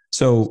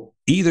 So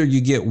either you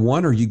get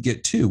one or you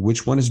get two.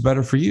 Which one is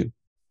better for you?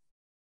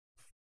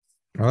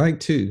 I like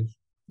two.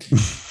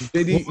 What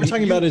we're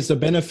talking about is the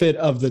benefit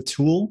of the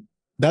tool.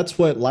 That's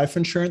what life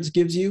insurance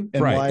gives you,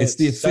 and right. why it's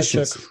the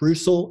efficiency.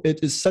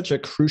 It is such a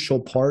crucial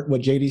part.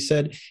 What JD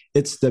said,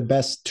 it's the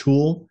best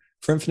tool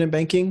for infinite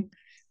banking.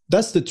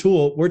 That's the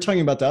tool. We're talking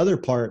about the other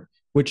part,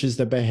 which is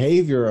the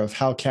behavior of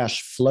how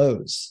cash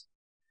flows.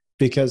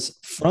 Because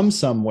from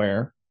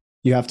somewhere,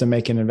 you have to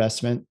make an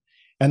investment.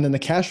 And then the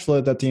cash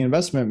flow that the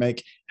investment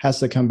make has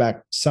to come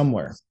back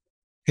somewhere.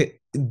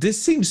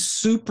 This seems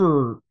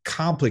super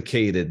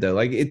complicated,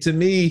 though. To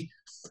me,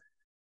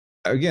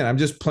 again, I'm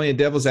just playing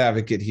devil's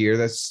advocate here.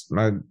 That's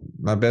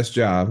my best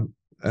job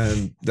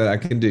that I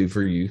can do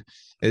for you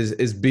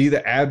is be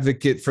the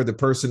advocate for the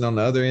person on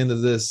the other end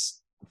of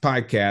this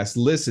podcast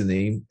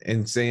listening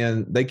and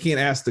saying they can't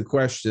ask the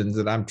questions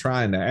that I'm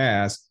trying to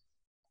ask.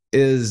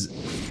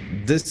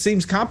 This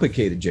seems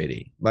complicated,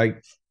 JD.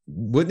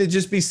 Wouldn't it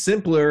just be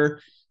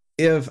simpler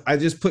if I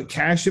just put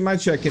cash in my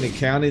checking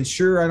account, and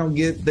sure, I don't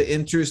get the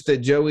interest that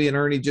Joey and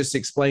Ernie just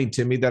explained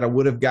to me that I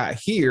would have got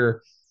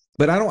here,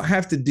 but I don't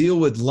have to deal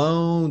with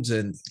loans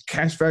and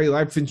cash value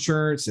life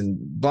insurance and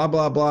blah,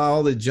 blah, blah,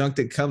 all the junk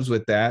that comes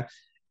with that.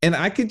 And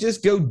I could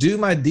just go do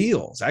my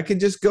deals. I could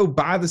just go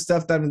buy the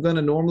stuff that I'm going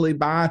to normally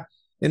buy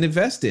and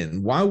invest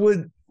in. Why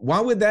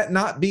would that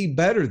not be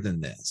better than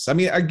this? I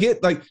mean, I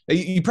get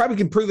you probably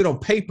can prove it on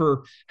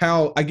paper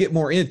how I get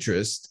more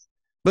interest,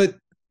 but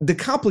the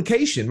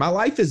complication, my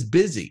life is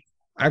busy.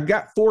 I've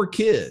got 4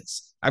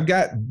 kids. I've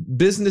got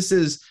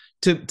businesses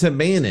to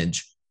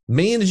manage.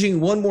 Managing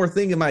one more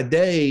thing in my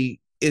day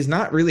is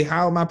not really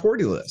high on my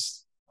priority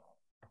list.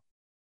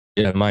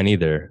 Yeah, mine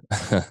either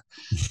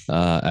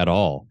at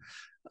all.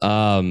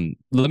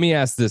 Let me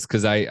ask this,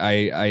 because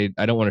I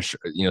don't want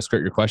to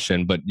skirt your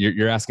question, but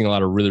you're asking a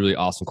lot of really, really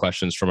awesome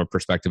questions from a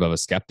perspective of a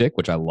skeptic,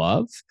 which I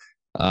love.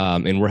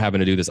 And we're having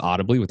to do this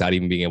audibly without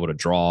even being able to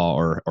draw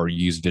or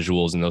use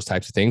visuals and those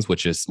types of things,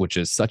 which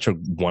is such a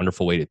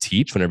wonderful way to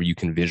teach whenever you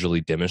can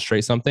visually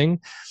demonstrate something.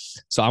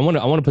 So I want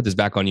to put this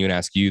back on you and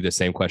ask you the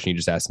same question you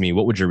just asked me.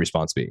 What would your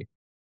response be?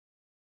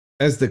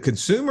 As the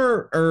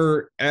consumer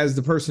or as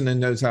the person that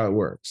knows how it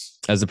works?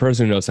 As the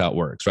person who knows how it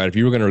works, right? If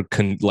you were going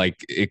to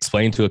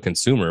explain to a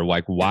consumer,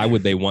 why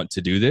would they want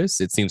to do this?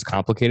 It seems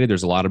complicated.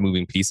 There's a lot of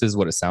moving pieces,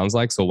 what it sounds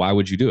like. So why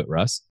would you do it,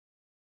 Russ?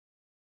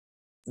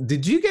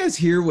 Did you guys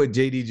hear what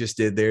JD just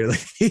did there?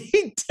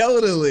 He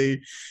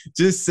totally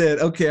just said,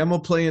 okay, I'm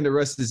going to play into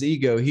Russ's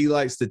ego. He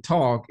likes to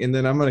talk, and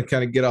then I'm going to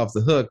kind of get off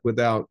the hook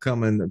without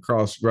coming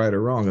across right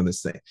or wrong on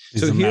this thing.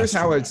 So here's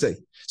how I'd say.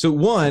 So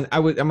one,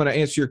 I'm going to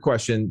answer your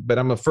question, but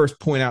I'm going to first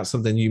point out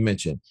something you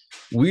mentioned.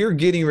 We're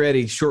getting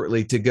ready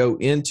shortly to go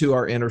into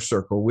our inner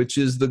circle, which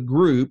is the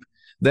group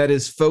that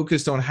is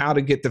focused on how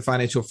to get to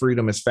financial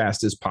freedom as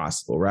fast as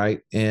possible, right?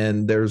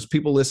 And there's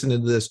people listening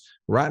to this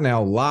right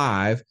now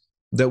live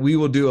that we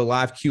will do a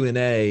live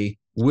Q&A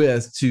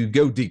with to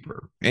go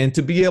deeper and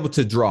to be able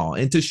to draw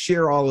and to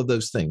share all of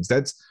those things.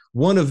 That's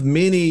one of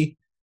many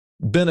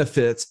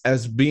benefits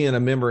as being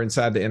a member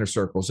inside the inner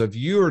circle. So if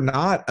you are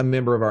not a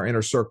member of our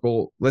inner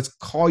circle, let's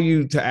call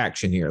you to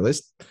action here.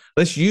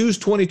 Let's use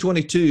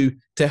 2022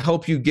 to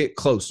help you get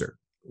closer.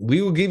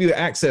 We will give you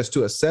access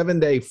to a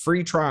 7-day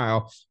free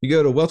trial. You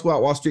go to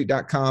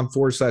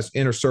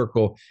wealthwithoutwallstreet.com/inner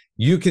circle.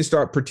 You can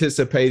start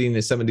participating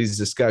in some of these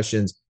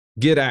discussions,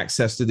 get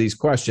access to these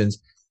questions.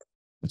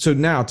 So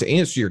now to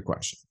answer your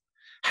question,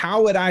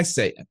 how would I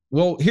say it?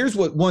 Well, here's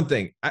one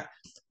thing.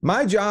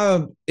 My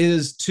job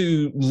is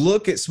to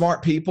look at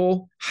smart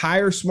people,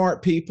 hire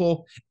smart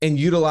people, and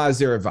utilize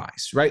their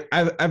advice, right?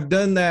 I've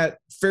done that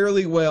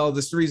fairly well.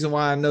 That's the reason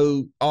why I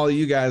know all of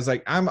you guys.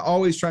 I'm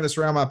always trying to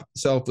surround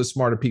myself with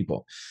smarter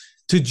people.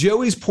 To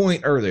Joey's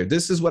point earlier,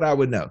 this is what I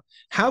would know.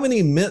 How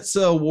many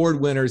Mensa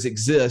award winners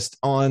exist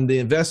on the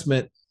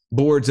investment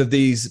boards of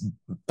these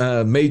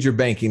major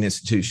banking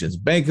institutions?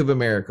 Bank of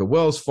America,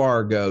 Wells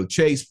Fargo,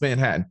 Chase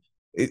Manhattan.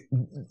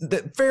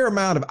 The fair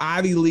amount of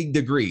Ivy League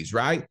degrees,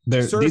 right?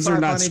 These are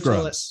not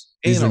scrubs.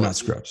 These are not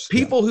scrubs.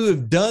 People who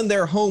have done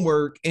their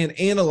homework and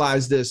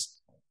analyzed this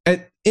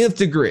at nth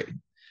degree.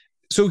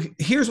 So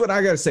here's what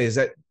I got to say is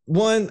that,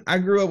 one, I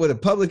grew up with a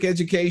public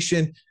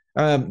education,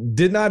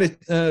 did not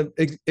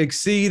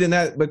exceed in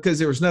that because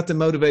there was nothing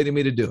motivating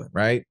me to do it,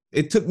 right?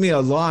 It took me a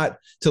lot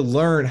to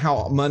learn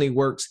how money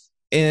works.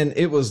 And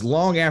it was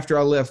long after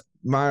I left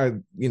my,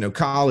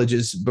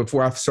 colleges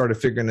before I started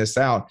figuring this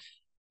out.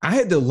 I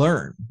had to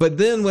learn. But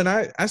then when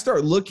I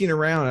started looking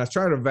around and I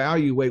tried to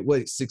evaluate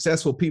what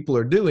successful people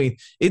are doing,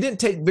 it didn't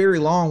take very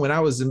long when I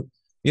was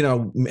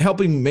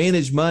helping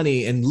manage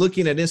money and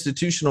looking at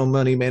institutional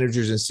money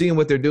managers and seeing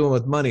what they're doing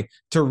with money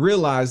to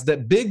realize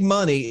that big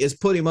money is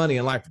putting money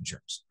in life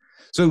insurance.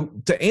 So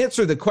to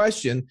answer the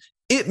question,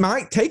 it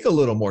might take a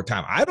little more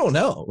time. I don't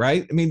know,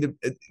 right? I mean,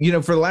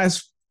 for the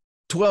last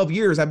 12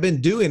 years, I've been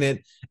doing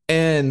it,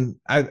 and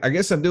I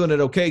guess I'm doing it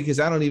okay because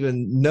I don't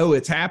even know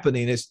it's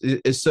happening.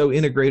 It's so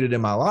integrated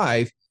in my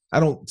life. I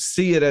don't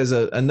see it as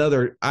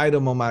another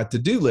item on my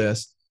to-do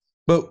list.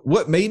 But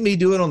what made me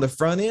do it on the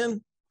front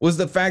end was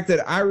the fact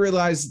that I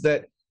realized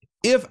that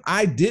if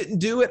I didn't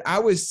do it, I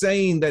was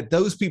saying that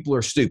those people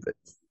are stupid.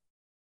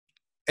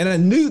 And I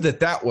knew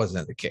that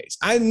wasn't the case.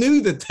 I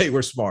knew that they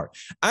were smart.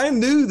 I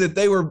knew that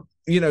they were,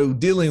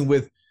 dealing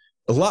with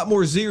a lot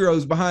more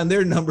zeros behind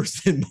their numbers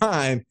than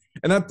mine.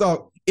 And I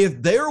thought,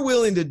 if they're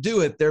willing to do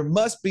it, there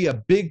must be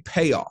a big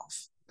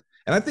payoff.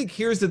 And I think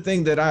here's the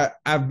thing that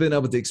I've been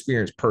able to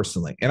experience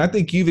personally, and I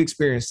think you've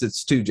experienced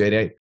this too,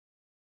 JD,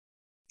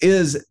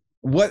 is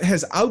what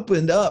has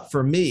opened up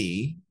for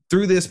me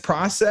through this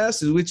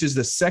process, which is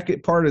the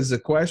second part of the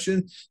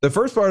question. The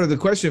first part of the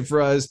question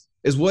for us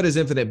is, what is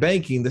infinite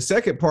banking? The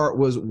second part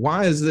was,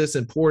 why is this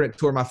important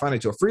toward my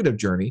financial freedom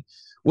journey?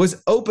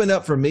 Was opened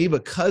up for me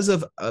because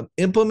of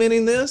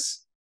implementing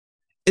this,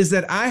 is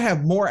that I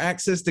have more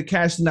access to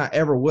cash than I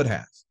ever would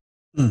have.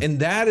 And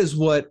that is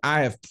what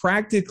I have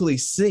practically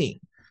seen.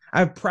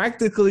 I've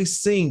practically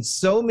seen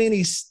so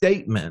many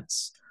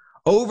statements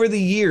over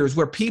the years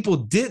where people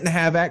didn't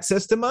have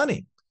access to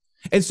money.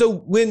 And so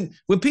when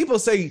people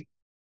say,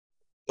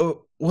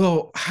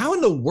 well, how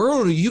in the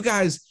world are you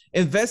guys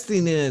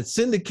investing in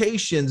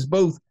syndications,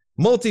 both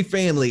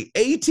multifamily,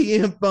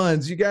 ATM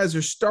funds? You guys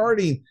are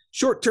starting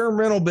short-term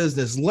rental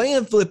business,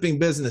 land flipping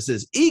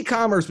businesses,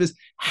 e-commerce business.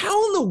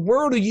 How in the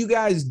world are you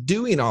guys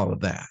doing all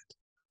of that?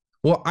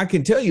 Well, I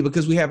can tell you,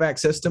 because we have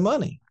access to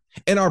money,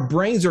 and our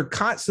brains are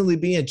constantly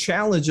being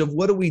challenged of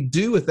what do we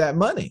do with that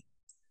money.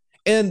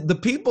 And the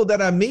people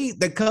that I meet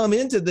that come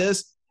into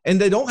this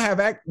and they're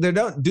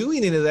not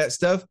doing any of that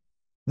stuff,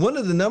 one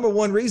of the number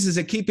one reasons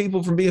that keep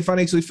people from being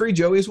financially free,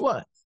 Joey, is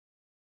what?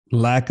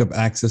 Lack of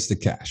access to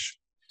cash.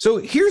 So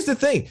here's the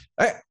thing.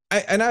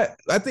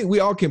 I think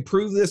we all can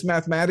prove this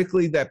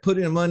mathematically, that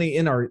putting money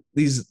in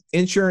these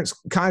insurance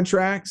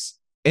contracts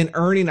and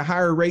earning a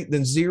higher rate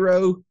than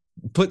zero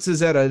puts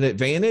us at an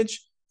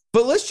advantage.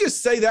 But let's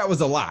just say that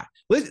was a lie.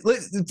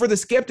 For the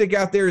skeptic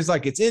out there, is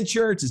like, it's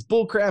insurance, it's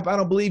bullcrap, I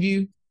don't believe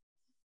you.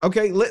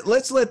 Okay,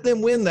 let's let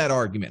them win that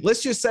argument.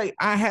 Let's just say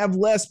I have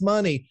less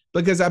money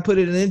because I put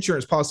it in an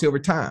insurance policy over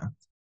time.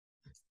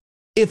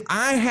 If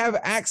I have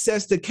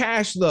access to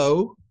cash,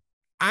 though,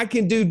 I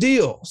can do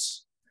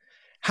deals.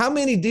 How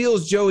many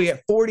deals, Joey,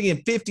 at 40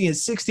 and 50 and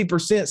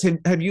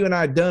 60% have you and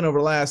I done over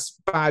the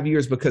last 5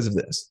 years because of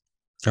this?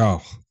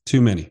 Oh,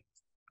 too many.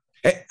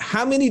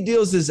 How many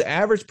deals does the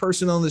average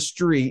person on the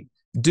street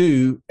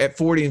do at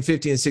 40 and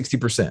 50 and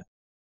 60%?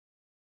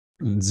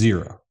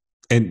 Zero.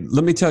 And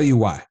let me tell you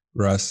why,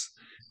 Russ.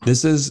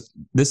 This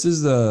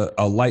is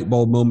a light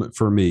bulb moment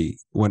for me.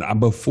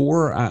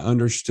 Before I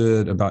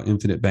understood about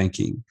infinite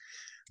banking,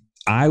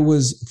 I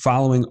was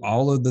following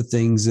all of the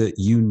things that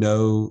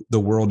the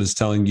world is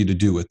telling you to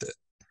do with it.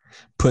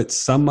 Put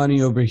some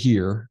money over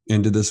here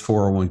into this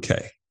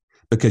 401k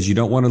because you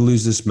don't want to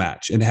lose this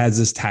match. It has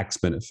this tax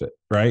benefit,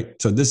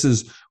 right? So this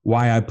is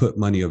why I put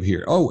money over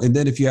here. Oh, and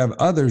then if you have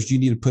others, you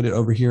need to put it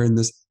over here in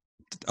this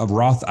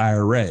Roth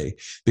IRA,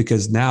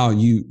 because now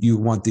you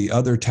want the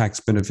other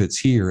tax benefits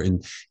here,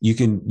 and you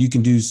can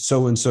do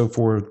so and so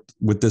forth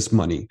with this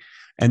money.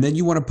 And then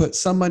you want to put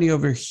some money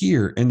over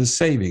here in the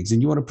savings,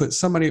 and you want to put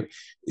some money.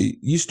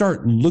 You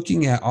start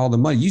looking at all the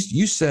money.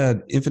 You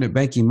said infinite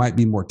banking might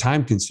be more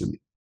time consuming.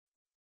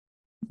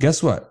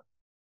 Guess what?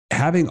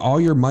 Having all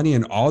your money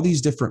in all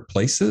these different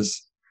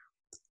places,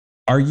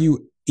 are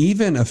you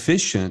even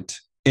efficient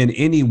in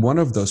any one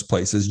of those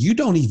places? You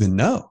don't even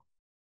know.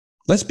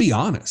 Let's be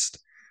honest.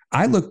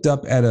 I looked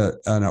up at a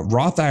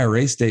Roth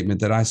IRA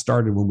statement that I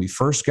started when we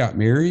first got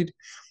married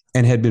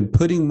and had been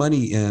putting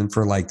money in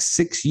for like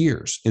 6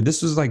 years. And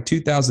this was like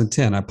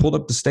 2010. I pulled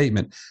up the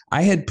statement.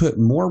 I had put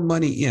more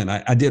money in.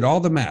 I did all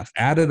the math,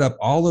 added up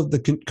all of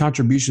the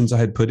contributions I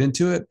had put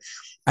into it.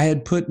 I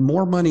had put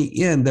more money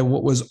in than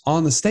what was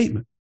on the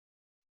statement.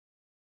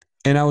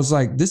 And I was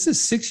like, this is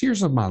 6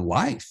 years of my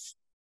life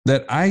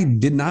that I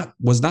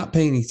was not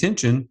paying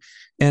attention.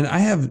 And I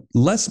have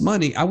less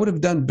money. I would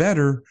have done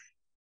better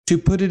to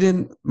put it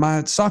in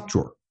my sock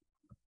drawer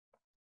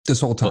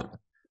this whole time.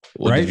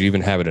 Well, right? Did you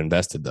even have it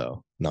invested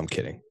though? No, I'm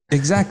kidding.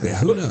 Exactly.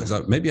 Who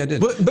knows? Maybe I did.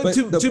 But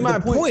to my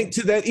point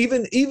to that,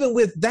 even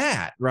with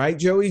that, right,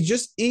 Joey,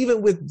 just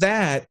even with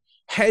that,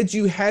 had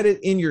you had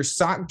it in your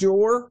sock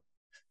drawer,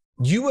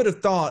 you would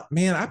have thought,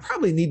 man, I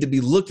probably need to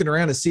be looking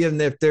around and seeing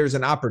if there's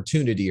an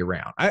opportunity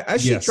around. I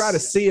should try to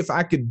see if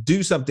I could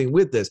do something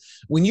with this.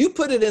 When you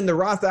put it in the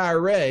Roth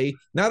IRA,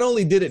 not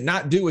only did it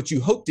not do what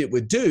you hoped it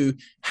would do,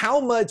 how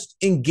much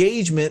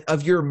engagement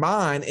of your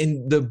mind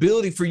and the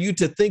ability for you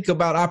to think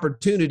about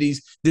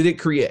opportunities did it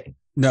create?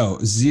 No,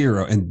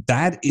 zero. And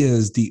that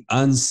is the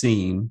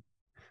unseen.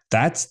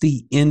 That's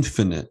the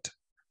infinite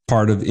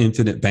part of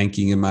infinite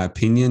banking, in my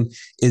opinion,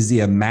 is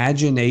the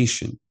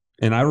imagination.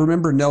 And I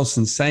remember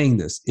Nelson saying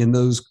this in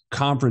those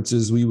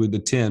conferences we would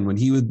attend when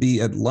he would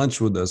be at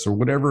lunch with us or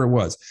whatever it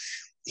was.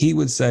 He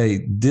would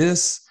say,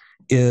 this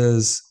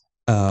is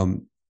a,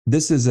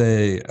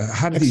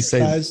 how did he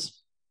say?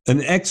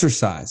 An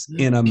exercise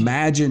in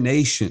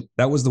imagination.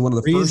 That was one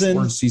of the first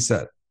words he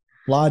said.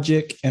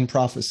 Logic and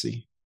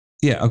prophecy.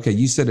 Yeah. Okay.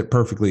 You said it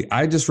perfectly.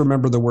 I just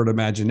remember the word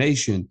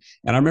imagination.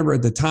 And I remember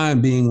at the time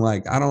being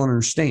like, I don't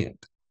understand.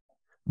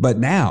 But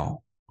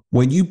now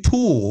when you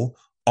pool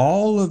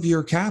all of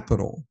your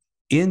capital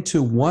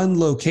into one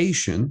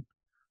location,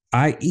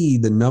 i.e.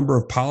 the number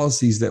of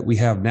policies that we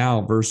have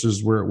now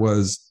versus where it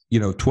was,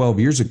 12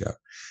 years ago,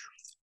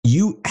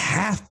 you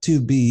have to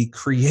be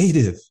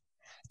creative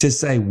to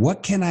say,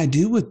 what can I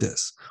do with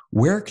this?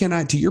 Where can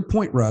I, to your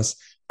point, Russ,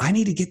 I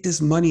need to get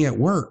this money at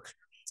work.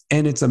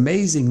 And it's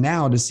amazing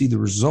now to see the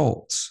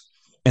results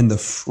and the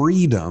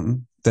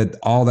freedom that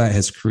all that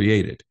has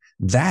created.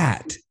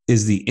 That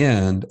is the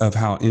end of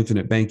how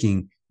infinite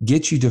banking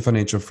gets you to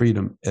financial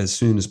freedom as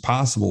soon as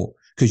possible,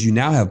 because you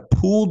now have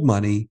pooled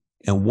money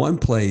in one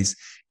place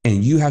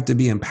and you have to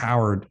be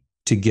empowered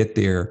to get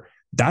there.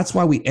 That's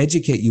why we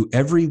educate you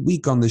every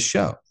week on this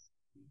show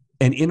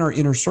and in our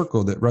inner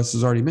circle that Russ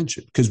has already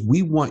mentioned, because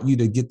we want you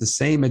to get the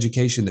same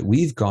education that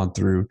we've gone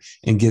through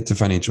and get to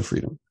financial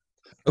freedom.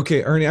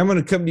 Okay, Ernie, I'm going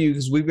to come to you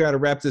because we've got to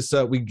wrap this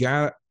up. We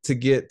got to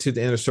get to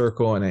the inner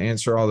circle and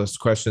answer all those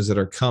questions that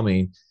are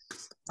coming.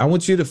 I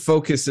want you to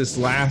focus this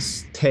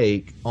last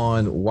take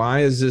on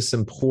why is this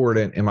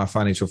important in my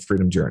financial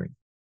freedom journey?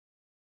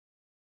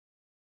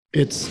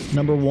 It's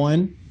number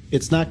one,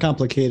 it's not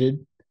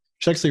complicated.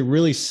 It's actually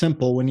really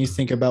simple when you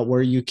think about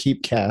where you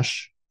keep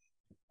cash.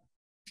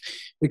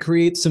 It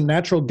creates some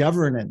natural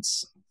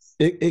governance.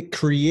 It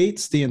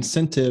creates the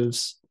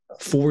incentives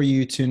for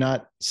you to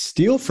not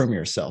steal from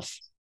yourself.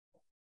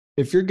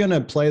 If you're going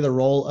to play the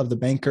role of the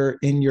banker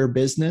in your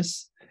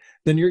business,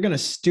 then you're going to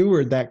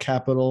steward that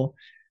capital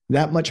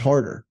that much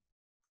harder.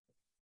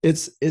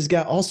 It's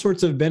got all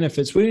sorts of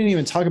benefits. We didn't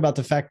even talk about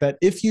the fact that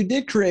if you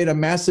did create a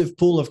massive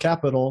pool of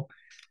capital,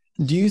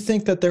 do you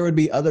think that there would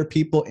be other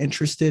people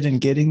interested in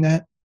getting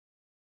that?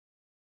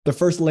 The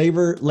first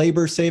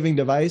labor saving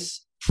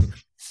device,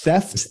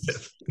 theft,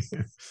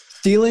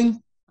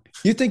 stealing.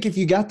 You think if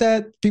you got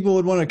that, people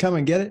would want to come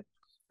and get it?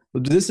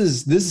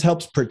 This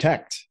helps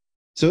protect.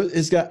 So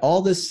it's got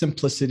all this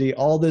simplicity,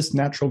 all this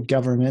natural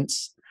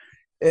governance.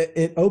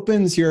 It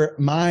opens your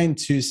mind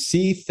to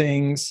see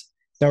things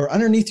that were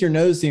underneath your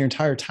nose the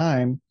entire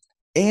time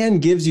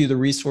and gives you the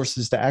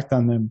resources to act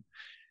on them.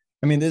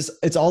 I mean,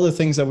 it's all the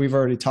things that we've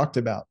already talked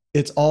about.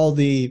 It's all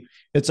the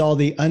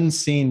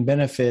unseen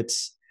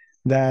benefits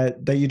that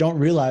you don't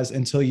realize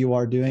until you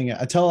are doing it.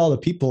 I tell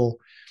people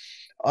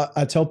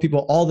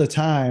all the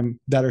time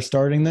that are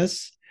starting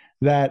this,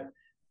 that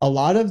a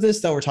lot of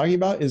this that we're talking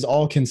about is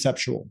all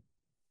conceptual.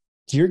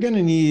 You're going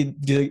to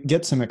need to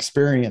get some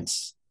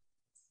experience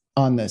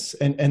on this,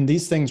 and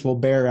these things will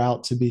bear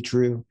out to be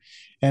true.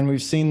 And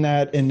we've seen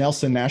that in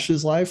Nelson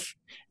Nash's life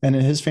and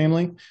in his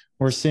family.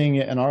 We're seeing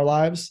it in our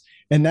lives.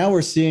 And now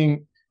we're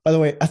seeing, by the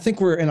way, I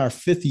think we're in our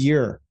 5th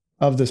year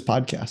of this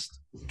podcast.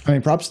 I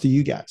mean, props to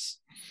you guys.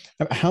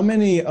 How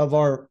many of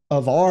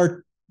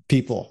our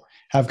people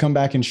have come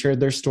back and shared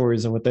their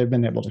stories of what they've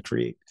been able to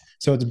create?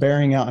 So it's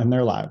bearing out in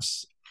their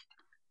lives.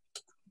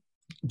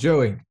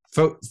 Joey,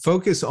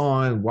 focus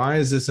on why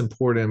is this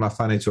important in my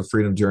financial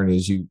freedom journey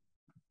as you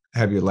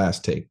have your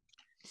last take.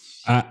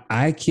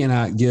 I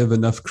cannot give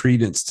enough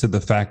credence to the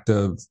fact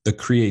of the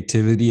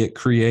creativity it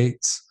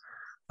creates,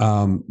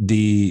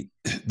 the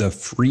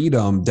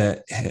freedom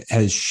that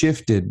has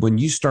shifted when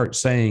you start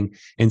saying,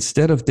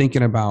 instead of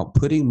thinking about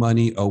putting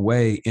money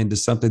away into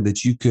something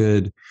that you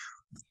could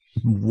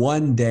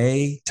one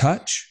day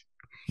touch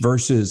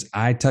versus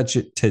I touch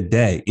it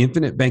today.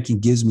 Infinite banking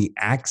gives me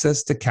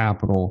access to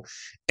capital,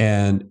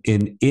 and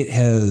it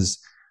has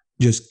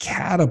just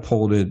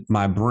catapulted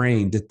my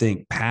brain to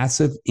think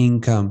passive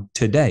income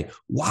today.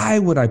 Why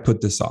would I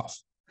put this off?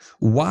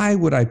 Why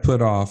would I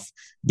put off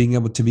being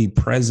able to be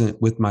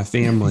present with my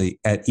family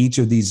at each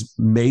of these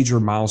major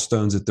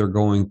milestones that they're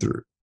going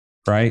through,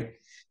 right?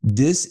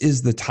 This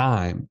is the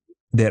time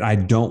that I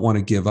don't want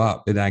to give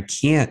up, that I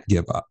can't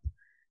give up.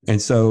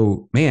 And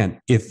so, man,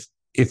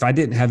 if I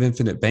didn't have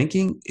infinite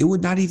banking, it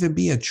would not even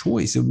be a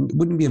choice. It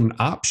wouldn't be an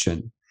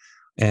option.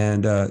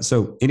 And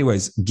so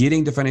anyways,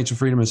 getting to financial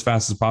freedom as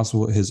fast as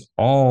possible has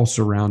all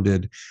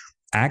surrounded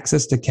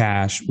access to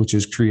cash, which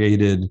has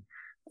created,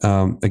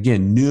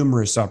 again,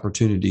 numerous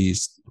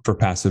opportunities for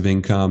passive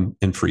income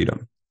and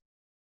freedom.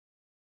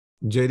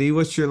 JD,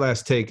 what's your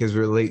last take as it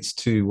relates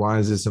to why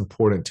is this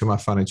important to my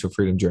financial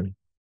freedom journey?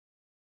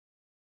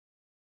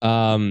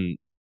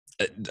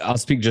 I'll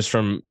speak just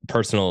from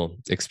personal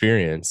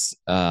experience.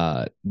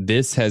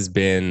 This has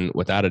been,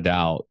 without a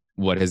doubt,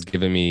 what has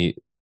given me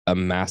a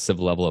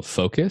massive level of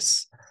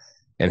focus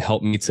and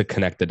helped me to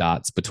connect the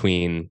dots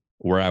between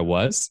where I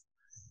was,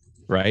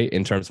 right,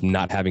 in terms of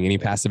not having any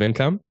passive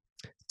income,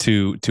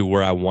 to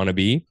where I want to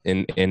be,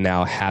 and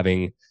now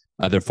having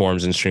other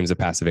forms and streams of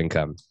passive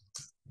income.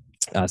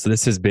 So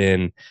this has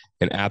been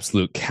an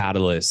absolute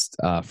catalyst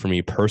for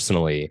me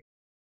personally.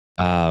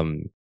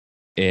 And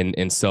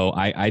so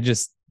I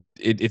just,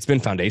 it's been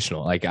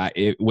foundational. Like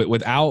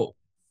without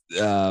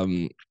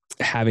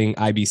having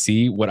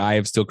IBC, would I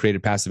have still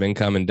created passive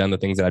income and done the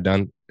things that I've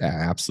done?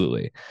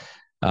 Absolutely.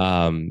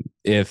 Yeah,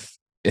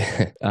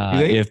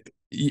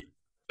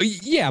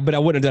 but I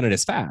wouldn't have done it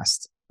as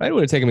fast. It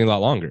would have taken me a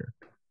lot longer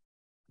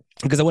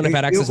because I wouldn't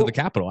have had access to the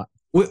capital.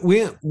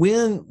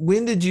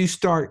 When did you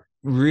start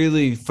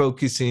really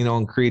focusing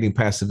on creating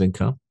passive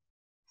income?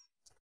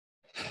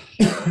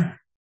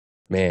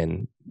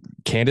 Man,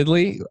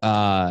 candidly,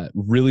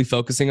 really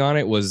focusing on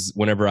it was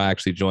whenever I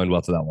actually joined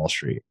Wealth Without Wall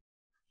Street.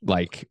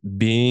 Like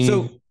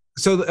being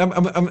so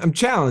I'm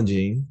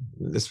challenging.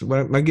 That's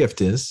what my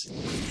gift is.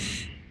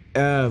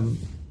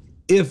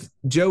 If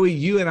Joey,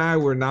 you and I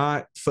were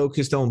not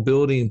focused on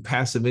building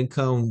passive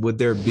income, would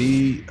there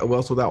be a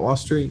Wealth Without Wall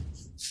Street?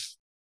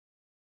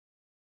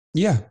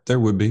 Yeah, there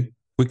would be.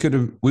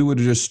 We would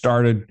have just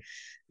started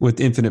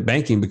with infinite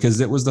banking because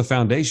it was the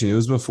foundation. It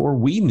was before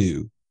we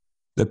knew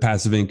that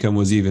passive income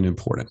was even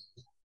important.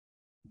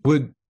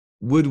 Would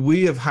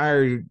we have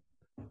hired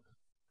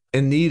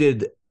and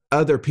needed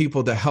other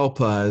people to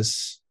help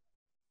us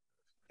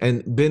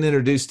and been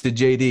introduced to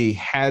JD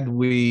had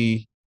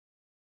we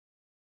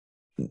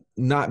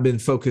not been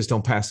focused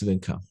on passive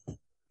income?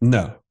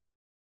 No.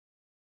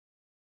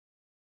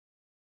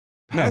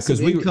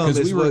 Passive income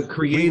is what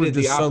created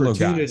the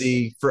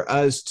opportunity for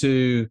us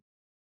to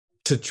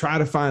try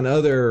to find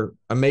other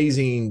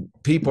amazing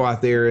people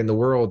out there in the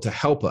world to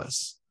help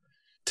us.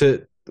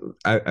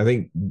 I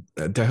think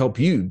to help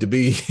you, to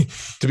be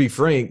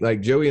frank,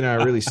 like Joey and I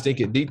really stink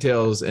at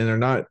details and are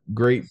not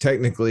great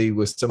technically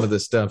with some of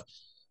this stuff.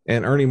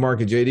 And Ernie,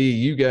 Mark, and JD,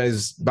 you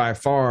guys by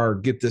far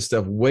get this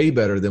stuff way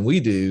better than we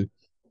do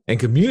and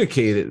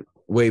communicate it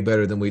way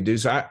better than we do.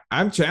 So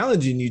I'm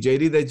challenging you,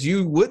 JD, that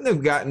you wouldn't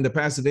have gotten to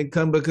passive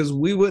income because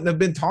we wouldn't have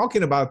been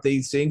talking about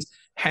these things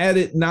had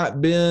it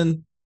not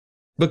been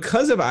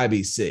because of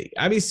IBC.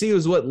 IBC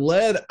was what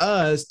led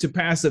us to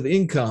passive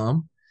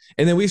income.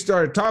 And then we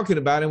started talking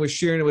about it and we're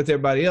sharing it with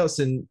everybody else.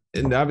 And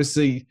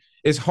obviously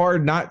it's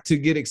hard not to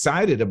get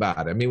excited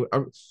about it. I mean,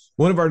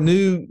 one of our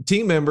new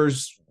team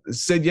members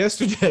said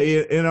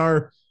yesterday in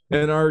our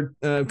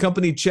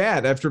company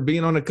chat after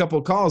being on a couple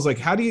of calls, like,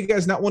 how do you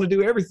guys not want to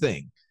do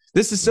everything?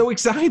 This is so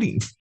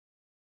exciting.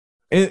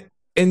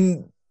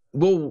 And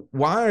well,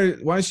 why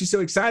is she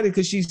so excited?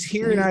 Because she's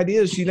hearing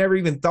ideas she never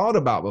even thought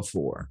about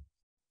before.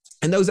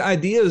 And those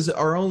ideas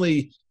are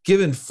only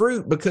given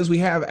fruit because we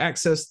have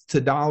access to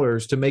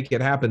dollars to make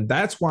it happen.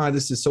 That's why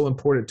this is so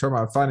important to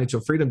our financial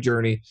freedom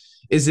journey,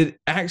 is it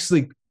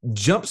actually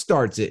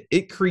jumpstarts it.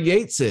 It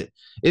creates it.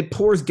 It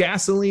pours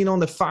gasoline on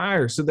the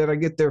fire so that I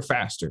get there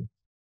faster.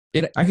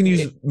 I can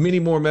use many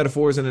more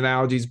metaphors and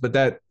analogies, but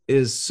that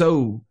is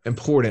so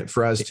important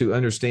for us to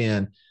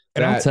understand.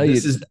 And I'll tell you,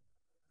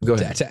 go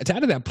ahead. To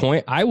add to that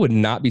point, I would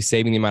not be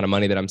saving the amount of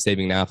money that I'm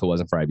saving now if it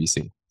wasn't for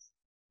IBC.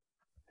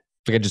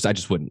 Like I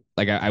just wouldn't.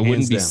 Like I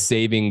wouldn't be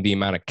saving the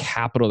amount of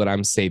capital that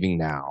I'm saving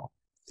now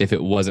if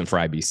it wasn't for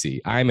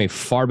IBC. I'm a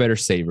far better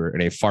saver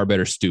and a far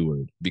better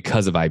steward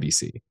because of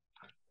IBC.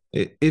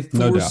 It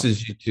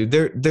forces you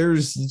to.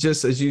 There's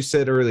just, as you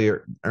said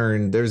earlier,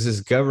 Ern, there's this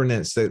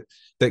governance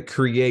that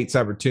creates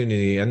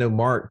opportunity. I know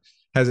Mark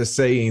has a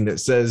saying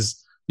that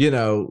says,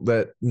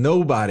 that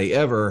nobody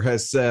ever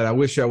has said, I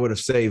wish I would have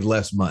saved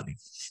less money.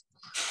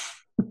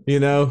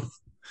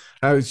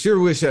 I sure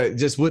wish I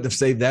just wouldn't have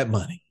saved that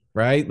money,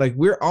 right? Like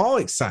we're all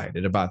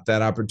excited about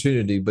that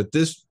opportunity, but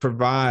this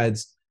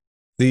provides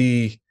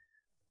the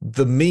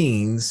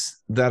means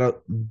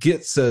that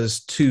gets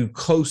us to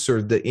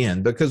closer the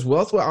end, because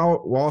Wealth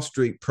Without Wall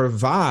Street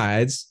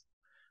provides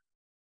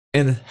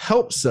and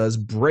helps us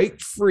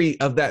break free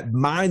of that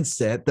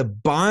mindset, the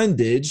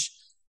bondage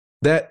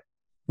that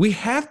we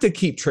have to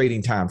keep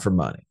trading time for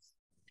money.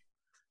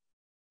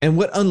 And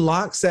what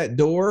unlocks that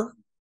door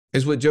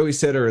is what Joey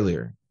said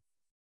earlier,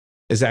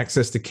 is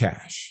access to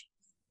cash.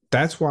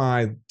 That's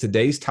why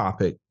today's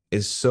topic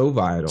is so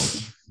vital.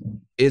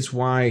 It's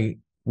why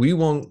we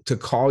want to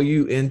call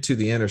you into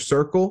the inner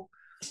circle.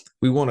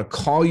 We want to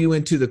call you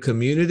into the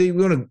community.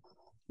 We want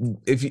to,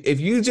 if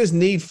you just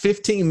need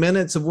 15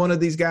 minutes of one of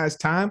these guys'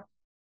 time,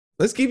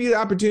 let's give you the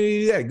opportunity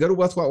to do that. Go to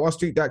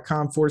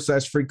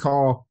wealthwithoutwallstreet.com/free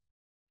call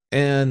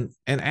and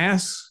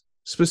ask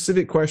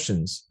specific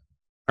questions.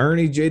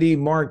 Ernie, JD,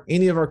 Mark,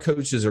 any of our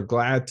coaches are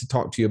glad to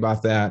talk to you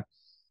about that.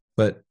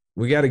 But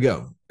we got to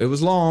go. It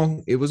was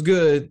long. It was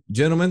good.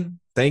 Gentlemen,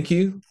 thank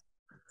you.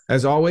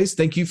 As always,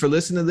 thank you for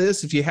listening to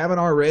this. If you haven't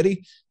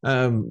already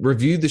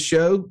reviewed the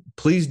show,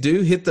 please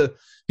do hit the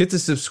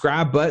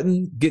subscribe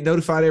button. Get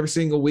notified every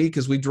single week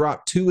as we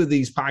drop 2 of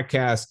these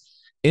podcasts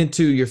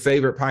into your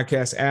favorite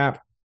podcast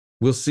app.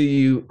 We'll see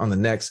you on the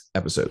next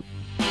episode.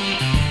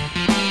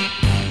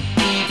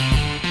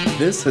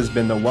 This has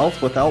been the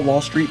Wealth Without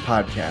Wall Street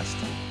podcast.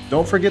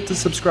 Don't forget to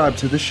subscribe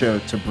to the show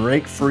to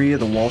break free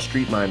of the Wall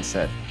Street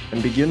mindset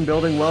and begin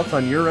building wealth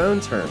on your own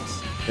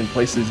terms in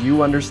places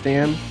you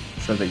understand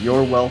so that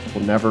your wealth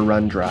will never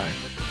run dry.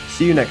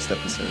 See you next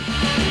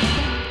episode.